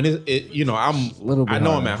hard. You know, and I know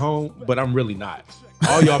I'm at home, but I'm really not.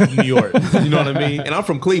 All y'all from New York, you know what I mean? And I'm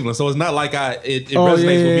from Cleveland, so it's not like it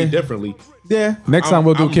resonates with me differently. Yeah. Next time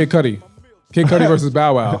we'll do Kid Cudi. Kid Cudi versus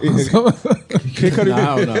Bow Wow. Kid Kid Cudi.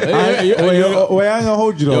 Nah, I don't know. Wait, I ain't gonna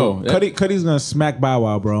hold you though. Yo, Cudi's gonna smack Bow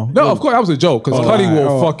Wow, bro. No, of course that was a joke because Cudi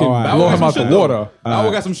will fucking blow him out the water. Bow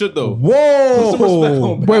Wow got some shit though.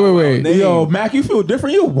 Whoa! Wait. Yo, Mac, you feel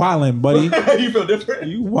different? You wildin', buddy. You feel different?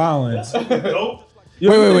 You wildin'.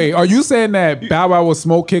 Wait. Are you saying that Bow Wow will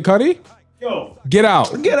smoke Kid Cudi? Yo, Get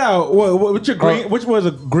out. Get out. What's your green? Which was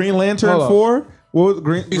a Green Lantern Hold up. for? What was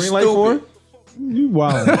green light for? You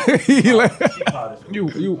wildin'.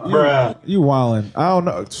 You wildin'. I don't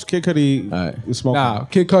know. Kid Cudi is smoking. Nah,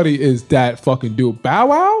 Kid Cudi is that fucking dude. Bow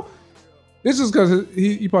Wow? It's just because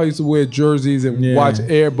he probably used to wear jerseys and watch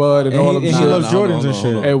Air Bud and all of that. He loves Jordans and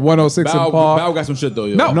shit. At 106 Bow and Park. Wow got some shit though.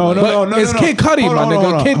 Yo. No. It's Kid Cudi, my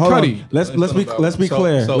nigga. Kid Cudi. Let's be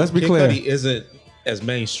clear. So Let's be Kid clear. Cudi isn't as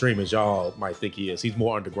mainstream as y'all might think he is. He's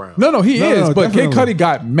more underground. No, he is. But Kid definitely. Cudi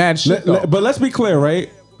got mad shit. But let's be clear, right?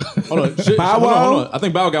 Hold on. Bow Wow? Hold on. I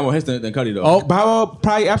think Bow Wow got more hits than Cudi though. Oh, Bow Wow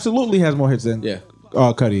probably absolutely has more hits than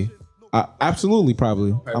Cudi. Absolutely,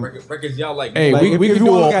 probably. Records y'all like. Hey, Like, we if can you do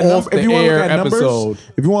wanna look at an num- off if the you wanna air look at numbers, episode.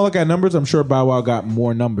 if you want to look at numbers, I'm sure Bow Wow got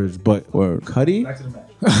more numbers, but Cudi.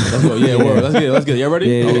 Let's go. Yeah, word. Let's get it. Y'all ready?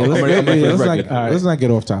 Yeah, I'm ready. I'm ready for this record. let's not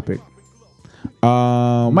get off topic.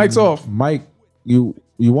 Mike's off. Mike, you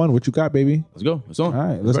won. What you got, baby? Let's go. It's on. All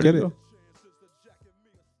right, let's Ready get to it. go.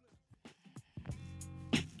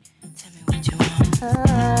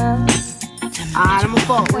 I'm a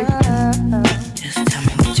fuck with Just tell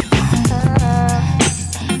me what you want.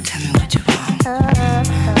 Tell me what you want.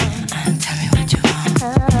 Tell me what you want.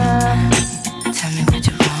 Tell me what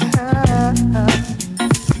you want.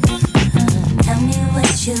 Tell me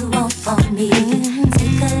what you want from me.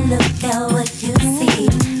 Take a look at what you see.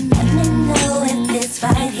 Let me know if it's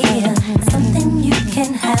right here. Something you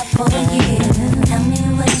can have for a year. Tell me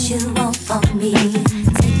what you want from me.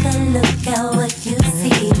 Take a look at what you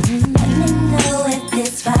see. Let me know if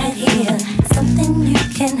it's right here. Something you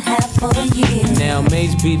can have for a year. Now,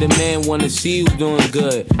 Mace be the man, wanna see you doing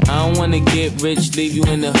good. I don't wanna get rich, leave you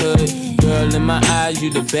in the hood. Girl, in my eyes,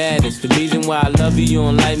 you the baddest. The reason why I love you, you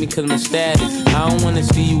don't like me cause my status. I don't wanna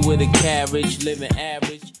see you with a carriage, living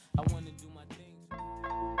average. I wanna do my thing.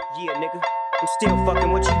 Yeah, nigga, I'm still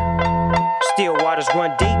fucking with you. Still waters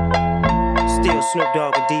run deep. Still Snoop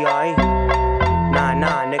Dogg and D.R.E. Nah,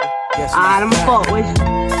 nigga. Yes, I'm a fuck with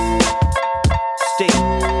Still.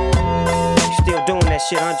 You still doing that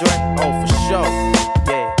shit, Andre? Oh, for sure.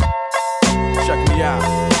 Yeah. Check me out.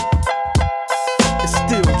 It's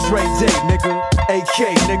still Dre Day, nigga. AK,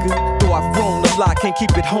 nigga. Though I've grown a lot, can't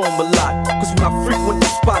keep it home a lot. Cause when I frequent the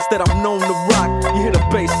spots that I'm known to rock, you hear the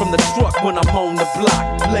bass from the truck when I'm on the block.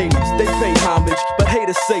 Ladies, they pay homage, but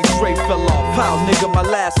haters say Dre fell off. How, nigga, my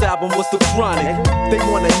last album was The Chronic. They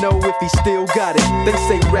wanna know if he still got it. They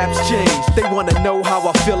say raps change, they wanna know how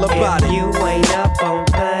I feel about it. You ain't up on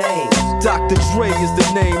things. Dr. Dre is the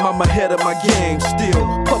name, I'm ahead of my game. Still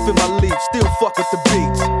puffin' my leaf, still fuck with the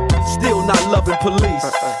beats. Still not loving police.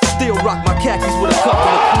 Still rock my khakis with a couple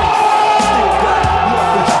of crease. Still got love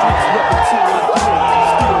for the streets, reppin'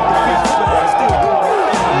 213. Still the beats bad, still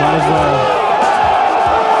doing Might as well.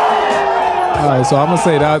 All right, so I'm gonna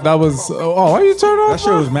say that was. Oh, why you turn off? That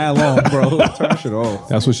shit was mad long, bro. Turn that shit off.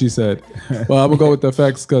 That's what she said. Well, I'm gonna go with the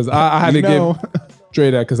effects because I had to give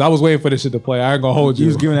Dre that because I was waiting for this shit to play. I ain't gonna hold you. You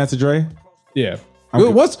was giving that to Dre? Yeah.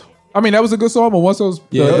 Okay. That was a good song, but once those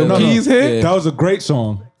the keys hit, that was a great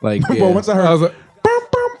song. Like, But once I heard, I was like,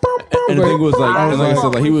 and the thing was like I said,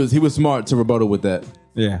 like he was smart to rebuttal with that.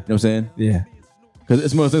 yeah, You know what I'm saying? yeah. Because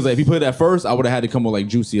it's one of those things like if he played that first, I would have had to come with like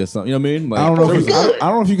Juicy or something. You know what I mean? Like, I don't know. I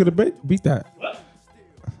don't know if you could have beat that.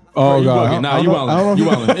 oh god, Nah, you wildin'. You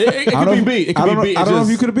wildin'. It could be beat. It could be beat. I don't know if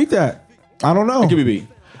you could have beat that. I don't know. It could be beat.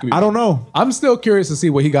 I don't know. I'm still curious to see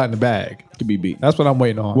what he got in the bag. It could be beat. That's what I'm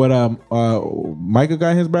waiting on. What Micah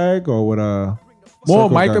got in his bag or what More Circle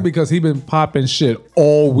Micah guy? because he been popping shit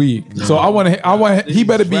all week. So I want he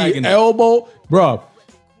better be dragging it. elbow, bro.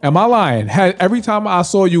 Am I lying? Every time I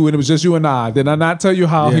saw you and it was just you and I, did I not tell you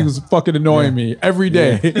how he was fucking annoying me every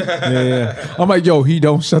day? Yeah. I'm like, yo, he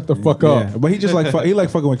don't shut the fuck up. Yeah. But he just like he like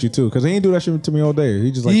fucking with you too, because he ain't do that shit to me all day. He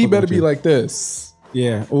just like He fucking better with be you. like this.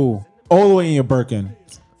 Yeah. Ooh. All the way in your Birkin.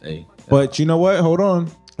 Hey. But you know what? Hold on,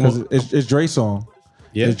 because it's Dre's song.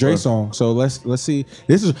 Yeah, it's Dre's song. So let's see.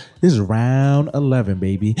 This is round 11,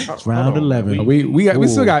 baby. It's round 11. We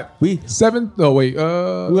still got we 7. Oh wait, we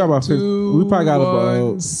got about 2, we probably got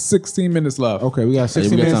about 16 minutes left. Okay, we got 16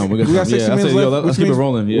 we got minutes. time. We got 16 minutes left. Let's keep it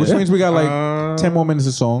rolling. Yeah. Which means we got like 10 more minutes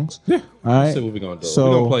of songs. Yeah. All right. Let's see what we're gonna do. So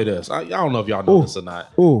we're gonna play this. I don't know if y'all know this or not.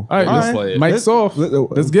 Ooh. All right, let's play it. Mike's off.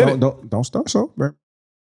 Let's get it. Don't start so, bro.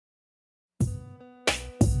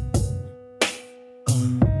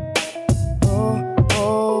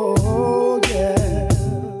 Oh, yeah.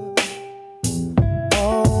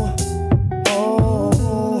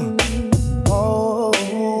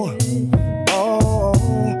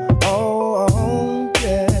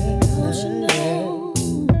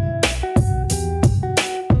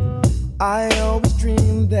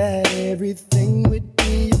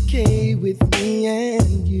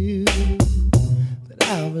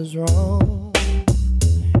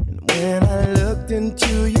 When I looked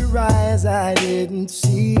into your eyes, I didn't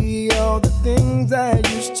see all the things I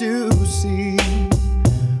used to see.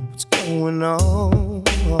 What's going on?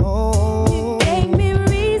 You gave me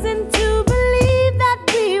reason to believe that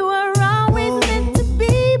we were always meant to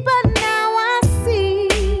be, but now I see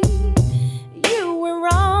you were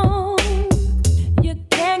wrong. You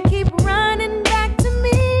can't keep running back to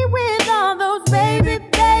me with all those baby,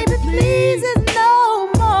 baby pleases no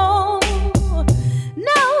more.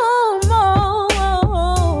 No more.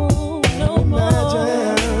 No more.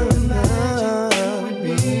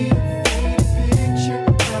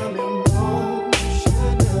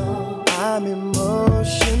 I'm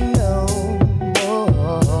emotional.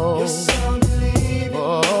 Yes, I'm believing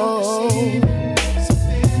it's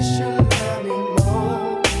official. I'm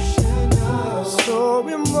emotional. So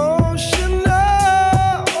emotional. I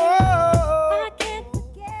can't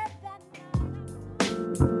forget that.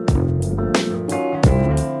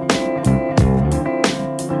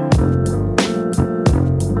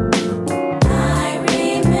 I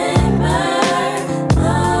remember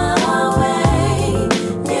the way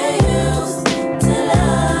you used to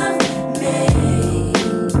love me.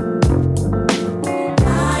 I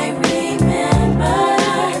remember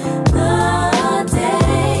the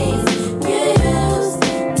days you used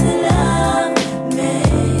to love me.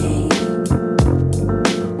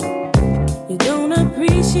 You don't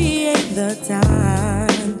appreciate the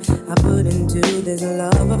time I put into this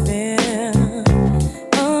love affair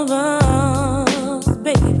of us,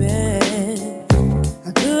 baby.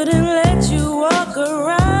 I couldn't let you walk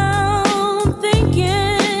around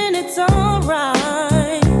thinking it's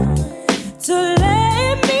alright to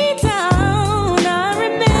let me down. I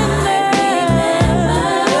remember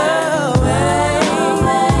the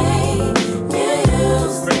way you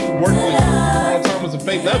used Working with Paul Thomas and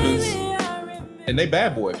Faith Evans, and they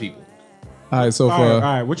bad boy people. All right, so All for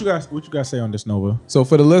right. What you guys say on this, Nova? So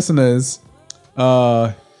for the listeners,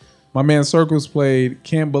 my man Circles played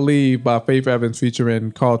 "Can't Believe" by Faith Evans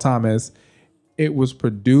featuring Carl Thomas. It was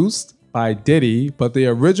produced by Diddy, but the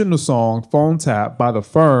original song "Phone Tap" by The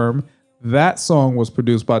Firm, that song was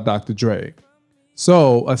produced by Dr. Dre.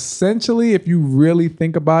 So essentially, if you really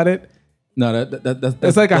think about it, No,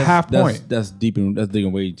 it's like a half point. That's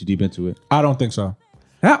digging way too deep into it. I don't think so.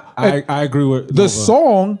 Yeah, I agree with the Nova.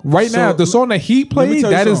 song right So, now. The song that he let me played,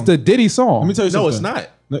 tell you that is something. the Diddy song. Let me tell you No, something. it's not.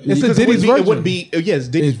 It's the Because Diddy's It version. wouldn't be. Yes,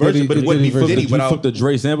 Diddy's It's version, but it wouldn't be Diddy's Diddy version. You without. flipped the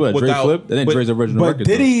Dre sample, that Dre without- flipped. That ain't but- Dre's original But record.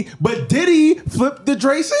 though. Diddy flipped the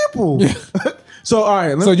Dre sample. So all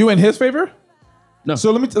right, So you in his favor? No.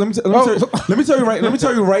 So let me tell you right. Let me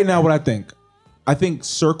tell you right now what I think. I think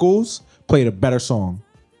Circles played a better song,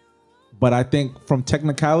 but I think from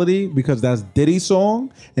technicality, because that's Diddy's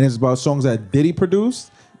song and it's about songs that Diddy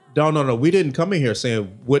produced. No. We didn't come in here saying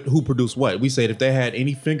who produced what. We said if they had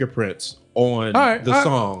any fingerprints on the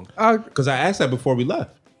song, because I asked that before we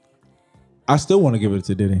left. I still want to give it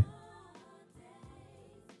to Diddy.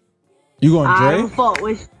 You going Dre? I'm fault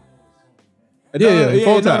with. No.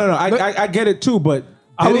 I get it too, but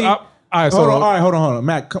Diddy, all right, so hold on.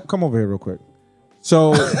 Matt, come over here real quick.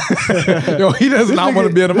 So, yo, he does not want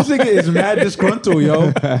to be in the. This nigga is mad disgruntled,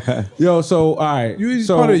 yo. So, all right. You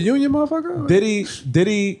so part of the union, motherfucker?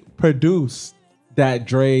 Diddy produced that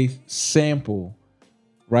Dre sample,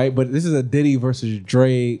 right? But this is a Diddy versus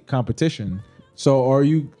Dre competition. So, are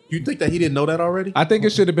you? You think that he didn't know that already? I think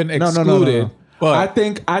it should have been No. excluded. But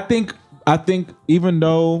I think even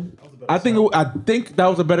though I think that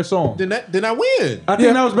was a better song. Then I win. I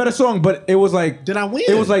think that was a better song, but it was like Then I win.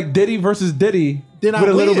 It was like Diddy versus Diddy Then I with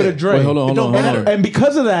a little win. bit of Dre. Wait, hold on. And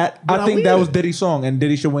because of that, Then I I think win. that was Diddy's song, and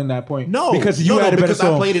Diddy should win that point. No, because you no, had a better because I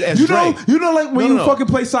song. played it as you Dre. know, like when you fucking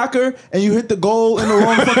play soccer and you hit the goal in the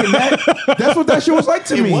wrong fucking net. That's what that shit was like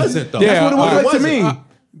to It me. wasn't, though. That's what it was It like to wasn't. me.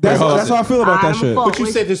 That's how I feel about that shit. But you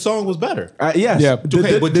said the song was better. Yes. Yeah.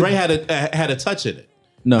 Okay, but Dre had a touch in it.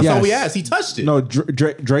 No, That's all Yes. we asked. He touched it. No,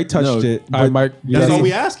 Dre touched it. All right, Mike. That's Diddy- all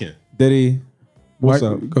we asking. Diddy, what's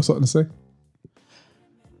Mike, up? got something to say?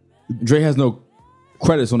 Dre has no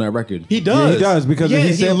credits on that record. He does. Yeah, he does because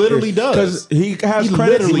he literally does. Because he has He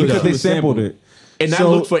credits literally because they does. sampled it. And I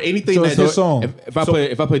look for anything so that it's his song. If I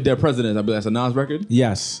play Dead Presidents, I'll be that's a Nas record.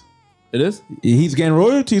 Yes, It is. he's getting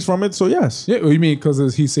royalties from it. So yes, Yeah, what you mean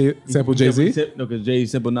because he sampled Jay-Z? No, because Jay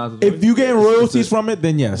Simple Nas. if you getting royalties from it,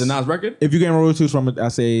 then yes. It's a Nas record. If you getting royalties from it, I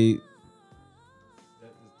say,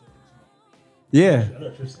 yeah,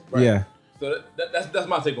 yeah. So that's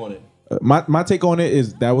my take on it. My take on it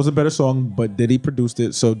is that was a better song, but Diddy produced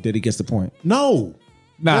it, so Diddy gets the point. No.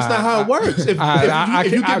 Nah, That's not how it works. If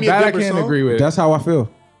you give me a I different can't song, agree with it. That's how I feel.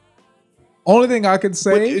 Only thing I could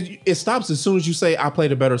say, But it stops as soon as you say I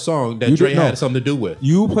played a better song that You Dre didn't know. had something to do with.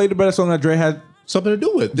 You played the better song that Dre had something to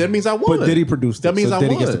do with. That means I won. But Diddy produced it. That means so I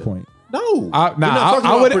Diddy won. gets the point. No,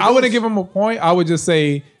 I wouldn't give him a point. I would just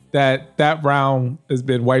say that round has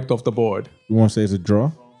been wiped off the board. You want to say it's a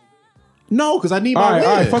draw? No, because I need my All win.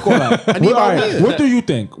 right, fuck all that. I need my win. What do you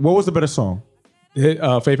think? What was the better song? Faith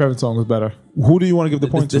Evans' song was better. Who do you want to give the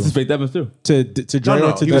point to? This is Faith Evans too. To Dre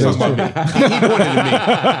or to he was Diddy? talking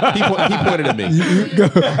about me. He pointed at me.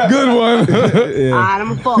 Good one. Yeah. Alright,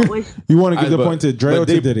 I'm a fuck with You want to give the point to Dre or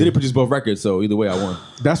to Diddy? Diddy produced both records, so either way, I won.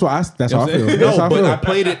 That's what that's how I feel. No, That's how I but feel. I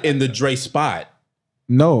played it in the Dre spot.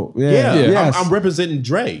 No, Yeah. I'm representing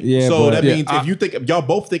Dre. Yeah, so but- that means if you think y'all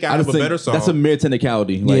both think I have a better song, That's a mere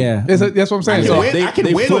technicality. Like, Yeah. That's what I'm saying. I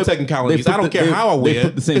can win on technicalities. I don't care how I win. They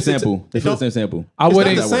flip the same It's a- sample. They flip the same sample. I It's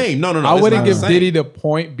wouldn't not the same. No. I it's wouldn't not give the same. Diddy the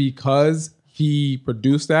point because he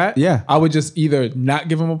produced that. Yeah. I would just either not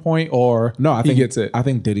give him a point or No, I think he gets it. I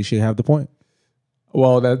think Diddy should have the point.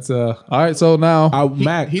 Well, that's all right. So now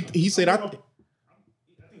Mac. He said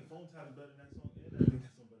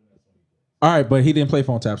All right, but he didn't play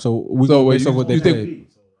Phone Tap, so we So go wait, based on what they you played. think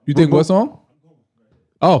you think what song?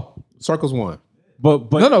 Oh, Circles won.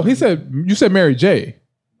 But no. He said you said Mary J.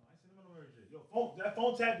 That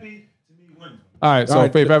phone tap beat to me wins. All right, so All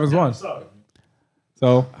right, Faith Evans won. Sorry.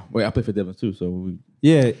 So Wait, I played Faith Evans too, so we.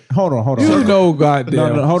 yeah, hold on. you know,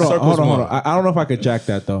 goddamn. No, hold on. Circles Hold won. on. I don't know if I could jack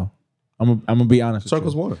that though. I'm gonna be honest. with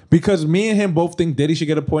Circles you. won. Because me and him both think Diddy should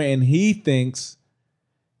get a point, and he thinks.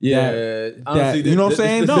 Honestly, you know what I'm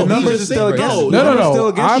saying? No, The numbers he are still just against said you. no. The numbers are No. still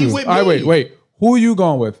against you. with All right, me. wait. Who are you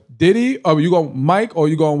going with? Diddy? Or you going Mike? Or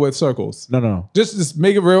you going with Circles? No. Just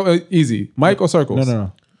make it real easy. Mike or Circles?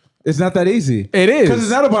 No. It's not that easy. It is. Because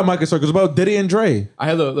it's not about Mike and Circles. It's about Diddy and Dre. I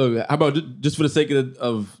had look. How about just for the sake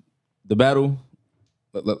of the battle?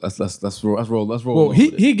 Let's roll. Well,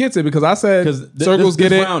 he gets it because I said Circles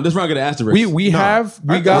get it. This round get an asterisk. We got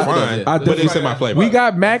But it's in my flavor. we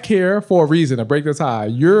got Mac here for a reason to break the tie.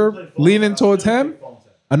 You're leaning towards him.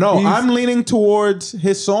 No, He's- I'm leaning towards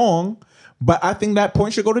his song, but I think that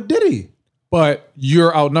point should go to Diddy. But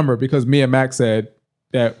you're outnumbered because me and Mac said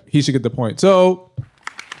that he should get the point. So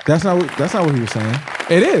That's not what he was saying.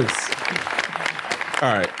 it is.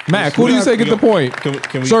 All right, Mac, who do you say get the point?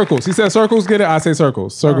 Can we? Circles. He said Circles get it. I say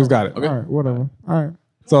Circles. Circles got it. All right, whatever. All right.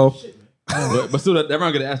 So but still, that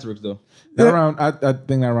round get an asterisk though. That round, I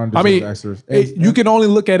think that round. I mean, deserves asterisk. you can only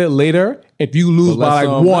look at it later if you lose But by let's,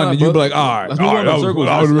 like one, nah, and you'd be bro. like, all right, Let's move on to Circles.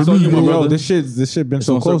 all That's all you want, Yo, brother. this shit been It's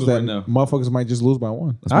so on close Circles that right now. motherfuckers might just lose by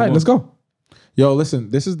one. All right, let's go. Yo, listen,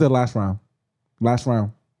 this is the last round. Last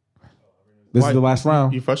round. This Why? is the last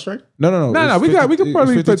round. You frustrated? No. No, It's we 50 could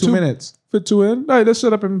probably it's fit 52 minutes. Fit two in. All right, let's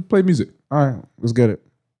shut up and play music. All right, let's get it.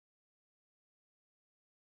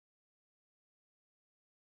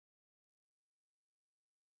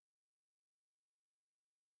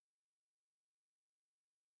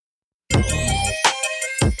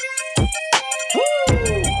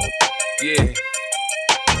 Yeah.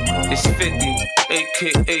 It's 50,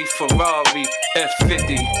 aka Ferrari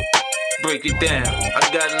F50. Break it down. I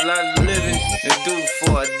got a lot of living to do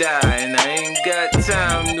before I die, and I ain't got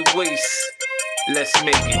time to waste. Let's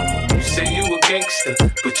make it. You say you a gangster,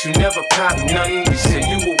 but you never pop nothing. You say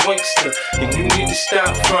you a wankster, and you need to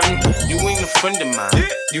stop fronting. You ain't a friend of mine.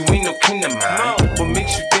 You ain't no kin of mine. What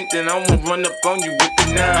makes you think that I won't run up on you with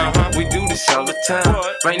the 9? We do this all the time.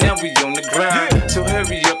 Right now we on the grind. So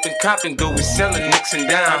hurry up and cop and go. We selling nicks and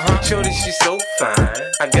dimes. Shorty, she's so fine.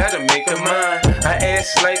 I gotta make her mine. I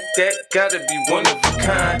ass like that, gotta be one of a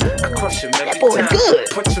kind. I crush him every time.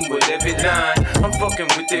 Punch him with every line. I'm fucking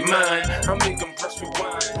with their mind. I make them press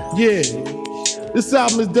rewind. Yeah, this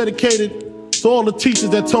album is dedicated to all the teachers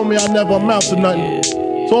that told me I never amount to nothing.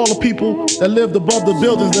 To all the people that lived above the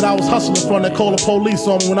buildings that I was hustling from that called the police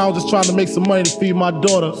on me when I was just trying to make some money to feed my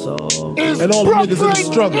daughter. And all the niggas in the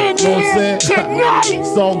struggle, you know what I'm saying?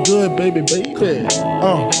 It's all good, baby.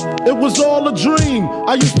 It was all a dream.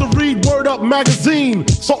 I used to read Word Up magazine,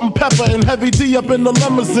 Salt and Pepper and Heavy D up in the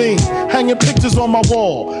limousine, hanging pictures on my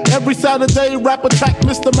wall. Every Saturday, rap attack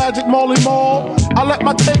Mr. Magic Marley Marl. I let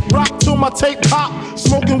my tape rock till my tape pop,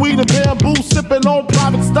 smoking weed and bamboo, sipping on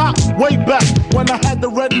private stock. Way back when I had the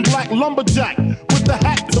red and black lumberjack with the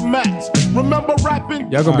hat to match. Remember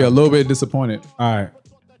rapping? Y'all gonna be a little bit disappointed. All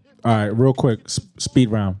right, real quick,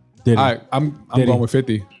 speed round. Diddy. All right, I'm going with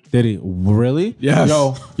 50. Diddy, really? Yes.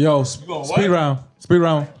 Yo, speed round.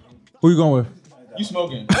 Who you going with? You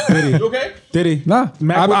smoking? Diddy. You okay? Diddy. Nah,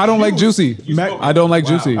 I don't like Juicy. I don't like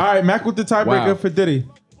Juicy. All right, Mac with the tiebreaker Wow. for Diddy.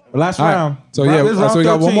 Last All right. round. So yeah, This is so we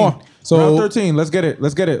got one more. So round 13. Let's get it.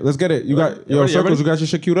 You got your ready? circles. You got your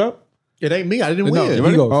shit queued up. It ain't me. I didn't No, win.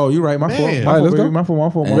 he goes. Oh, you right. My fault. Man. All right, let's go. My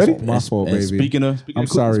fault. Ready? My fault, baby. Speaking of, I'm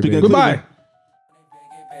sorry, speaking baby. of Goodbye.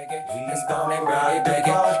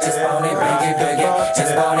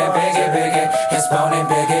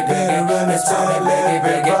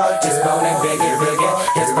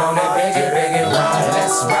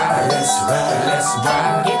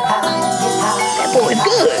 That boy is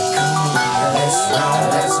good. Let's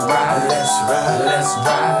ride, let's ride, let's ride, let's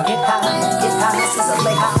ride. Get high, get high. This is a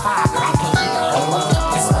late high five.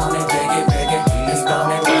 It's gonna biggie, biggie. It's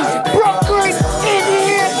gonna biggie, biggie. Brooklyn in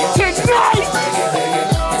here tonight.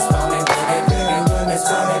 It's gonna biggie, biggie. It's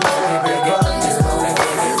gonna biggie, biggie. It's gonna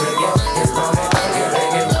biggie, biggie. It's gonna biggie,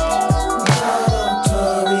 biggie.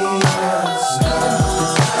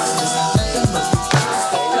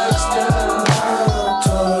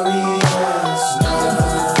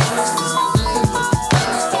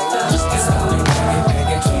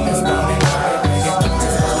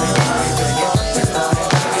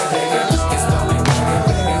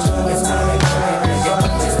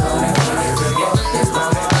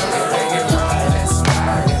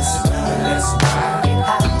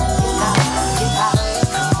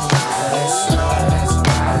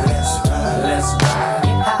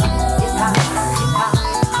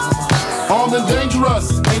 Armed and dangerous,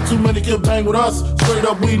 ain't too many can bang with us. Straight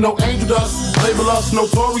up, we no angel dust. Label us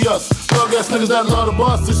notorious. Thug ass niggas that love the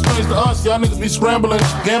bus. It's strange to us, y'all niggas be scrambling,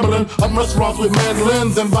 gambling. Up restaurants with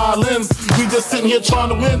mandolins and violins. We just sitting here trying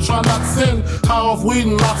to win, trying not to sin. High off weed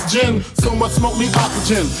and lots of gin. So much smoke, need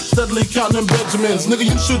oxygen. Steadily counting them Benjamins. Nigga,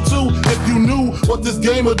 you should too, if you knew what this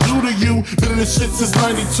game would do to you. Been in this shit since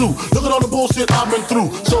 92. Look at all the bullshit I've been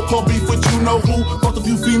through. So-called beef with you know who. Fucked a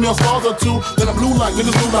few female stars or two. Then I blew like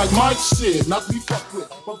niggas blew like Mike. Shit, not to be fucked with.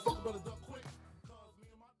 Motherfucker better duck quick.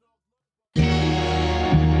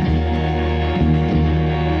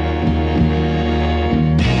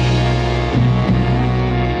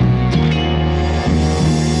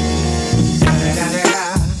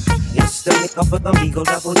 It's the nigga for the Eagle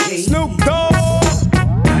Double G. Snoop Dogg.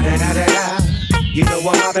 You know I'm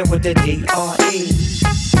mobbing with the D.R.E.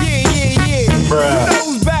 Yeah. Bruh. You know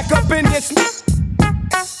who's back up in this?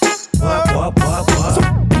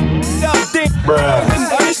 What?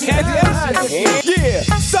 Yeah.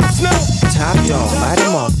 Sup, Snoop? Top dog, light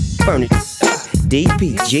 'em up, burn it.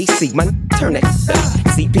 DPGC, man, turn it.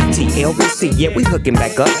 CPT, LBC, yeah, we hooking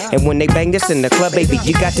back up. And when they bang this in the club, baby,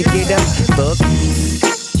 you got to get up. Look,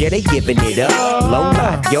 yeah, they giving it up. Low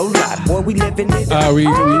lot, yo lot, boy, we living it up. We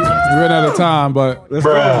ran out of time, but let's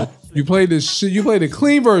go. You played this shit. You played the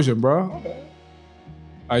clean version, bro.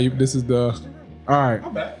 This is the. All right.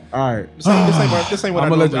 This ain't what I'm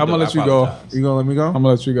gonna let you go. You gonna let me go? I'm gonna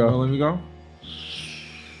let you go. Let me go.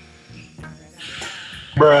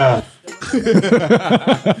 He gonna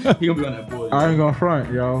be on that board. I ain't gonna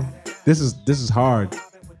front, yo. This is hard.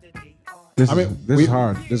 This is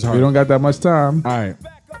hard. We don't got that much time. All right.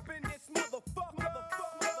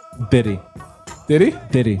 Diddy. Diddy?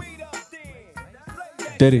 Diddy.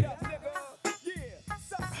 Diddy.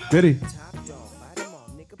 Diddy.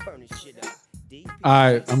 All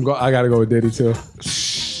right, I gotta go with Diddy too.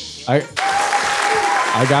 I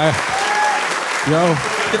got yo.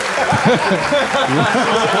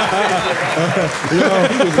 Yo,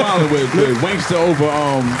 he was wilding with Wankster over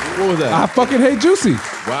what was that? I fucking hate Juicy.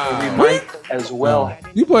 Wow. Might as well.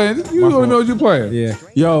 You playing? You don't know what you playing? Yeah.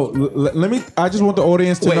 Yo, let me. I just want the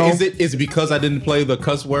audience to know. Is it because I didn't play the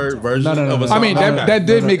cuss word version of a song? I mean, that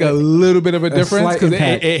did make a little bit of a difference because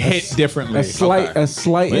impact. it hit differently. A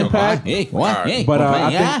slight impact. But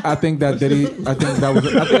I think that Diddy. I think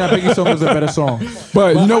Biggie's song was a better song.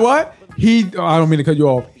 But you know what? I don't mean to cut you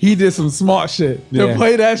off. He did some smart shit. Yeah. To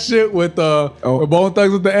play that shit with Bone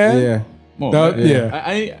Thugs at the end. Yeah.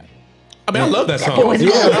 I mean, I love that song. Of course I'm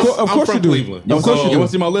you do. from Cleveland. Of course you You do. want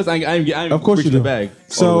to see my list? Of course you do. The bag.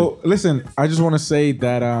 So listen, I just want to say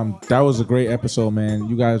that that was a great episode, man.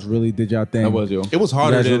 You guys really did y'all thing. That was yo. It was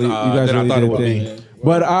harder than I thought it would be.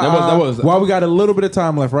 But that was while we got a little bit of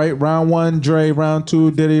time left, right? Round 1, Dre. Round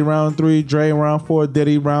 2, Diddy. Round 3, Dre. Round 4,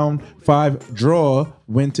 Diddy. Round 5, draw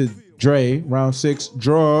went to Dre. Round 6,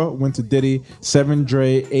 draw went to Diddy. 7,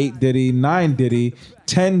 Dre. 8, Diddy. 9, Diddy.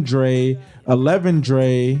 10, Dre. 11,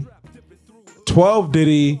 Dre. 12,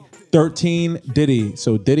 Diddy. 13, Diddy.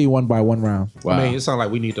 So Diddy won by 1 round. Wow. I mean, it sounds like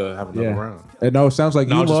we need to have another round. No, it sounds like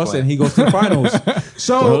you lost and he goes to the finals.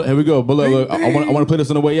 So well, here we go. But look, I want to play this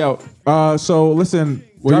on the way out. So listen,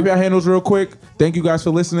 drop your handles real quick. Thank you guys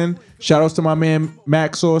for listening. Shout outs to my man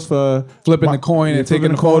Max Source for flipping the coin and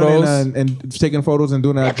taking the photos and taking photos and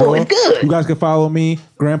doing that draw. You guys can follow me,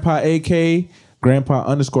 Grandpa AK,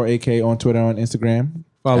 Grandpa_AK on Twitter and Instagram.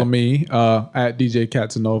 Follow me at DJ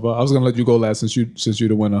Catanova. I was gonna let you go last since you're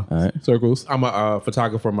the winner. All right. Circles. I'm a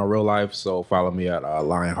photographer in my real life, so follow me at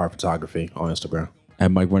Lionheart Photography on Instagram. At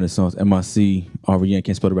Mike Renaissance, MIC,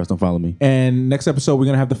 can't spell the rest, don't follow me. And next episode, we're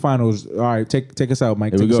going to have the finals. All right, take us out,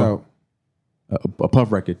 Mike. Here we Take us go. out. A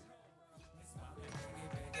Puff record.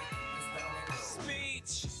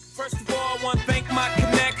 First of all, I want to thank my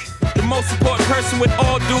connect. The most important person with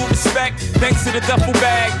all due respect. Thanks to the duffel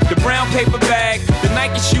bag, the brown paper bag, the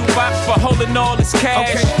Nike shoe box for holding all this cash.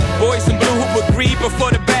 Okay. Boys in blue who agreed before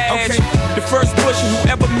the badge. Okay. The first Bush who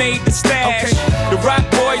ever made the stash. Okay. The rock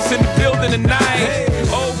boys in the building tonight. Hey.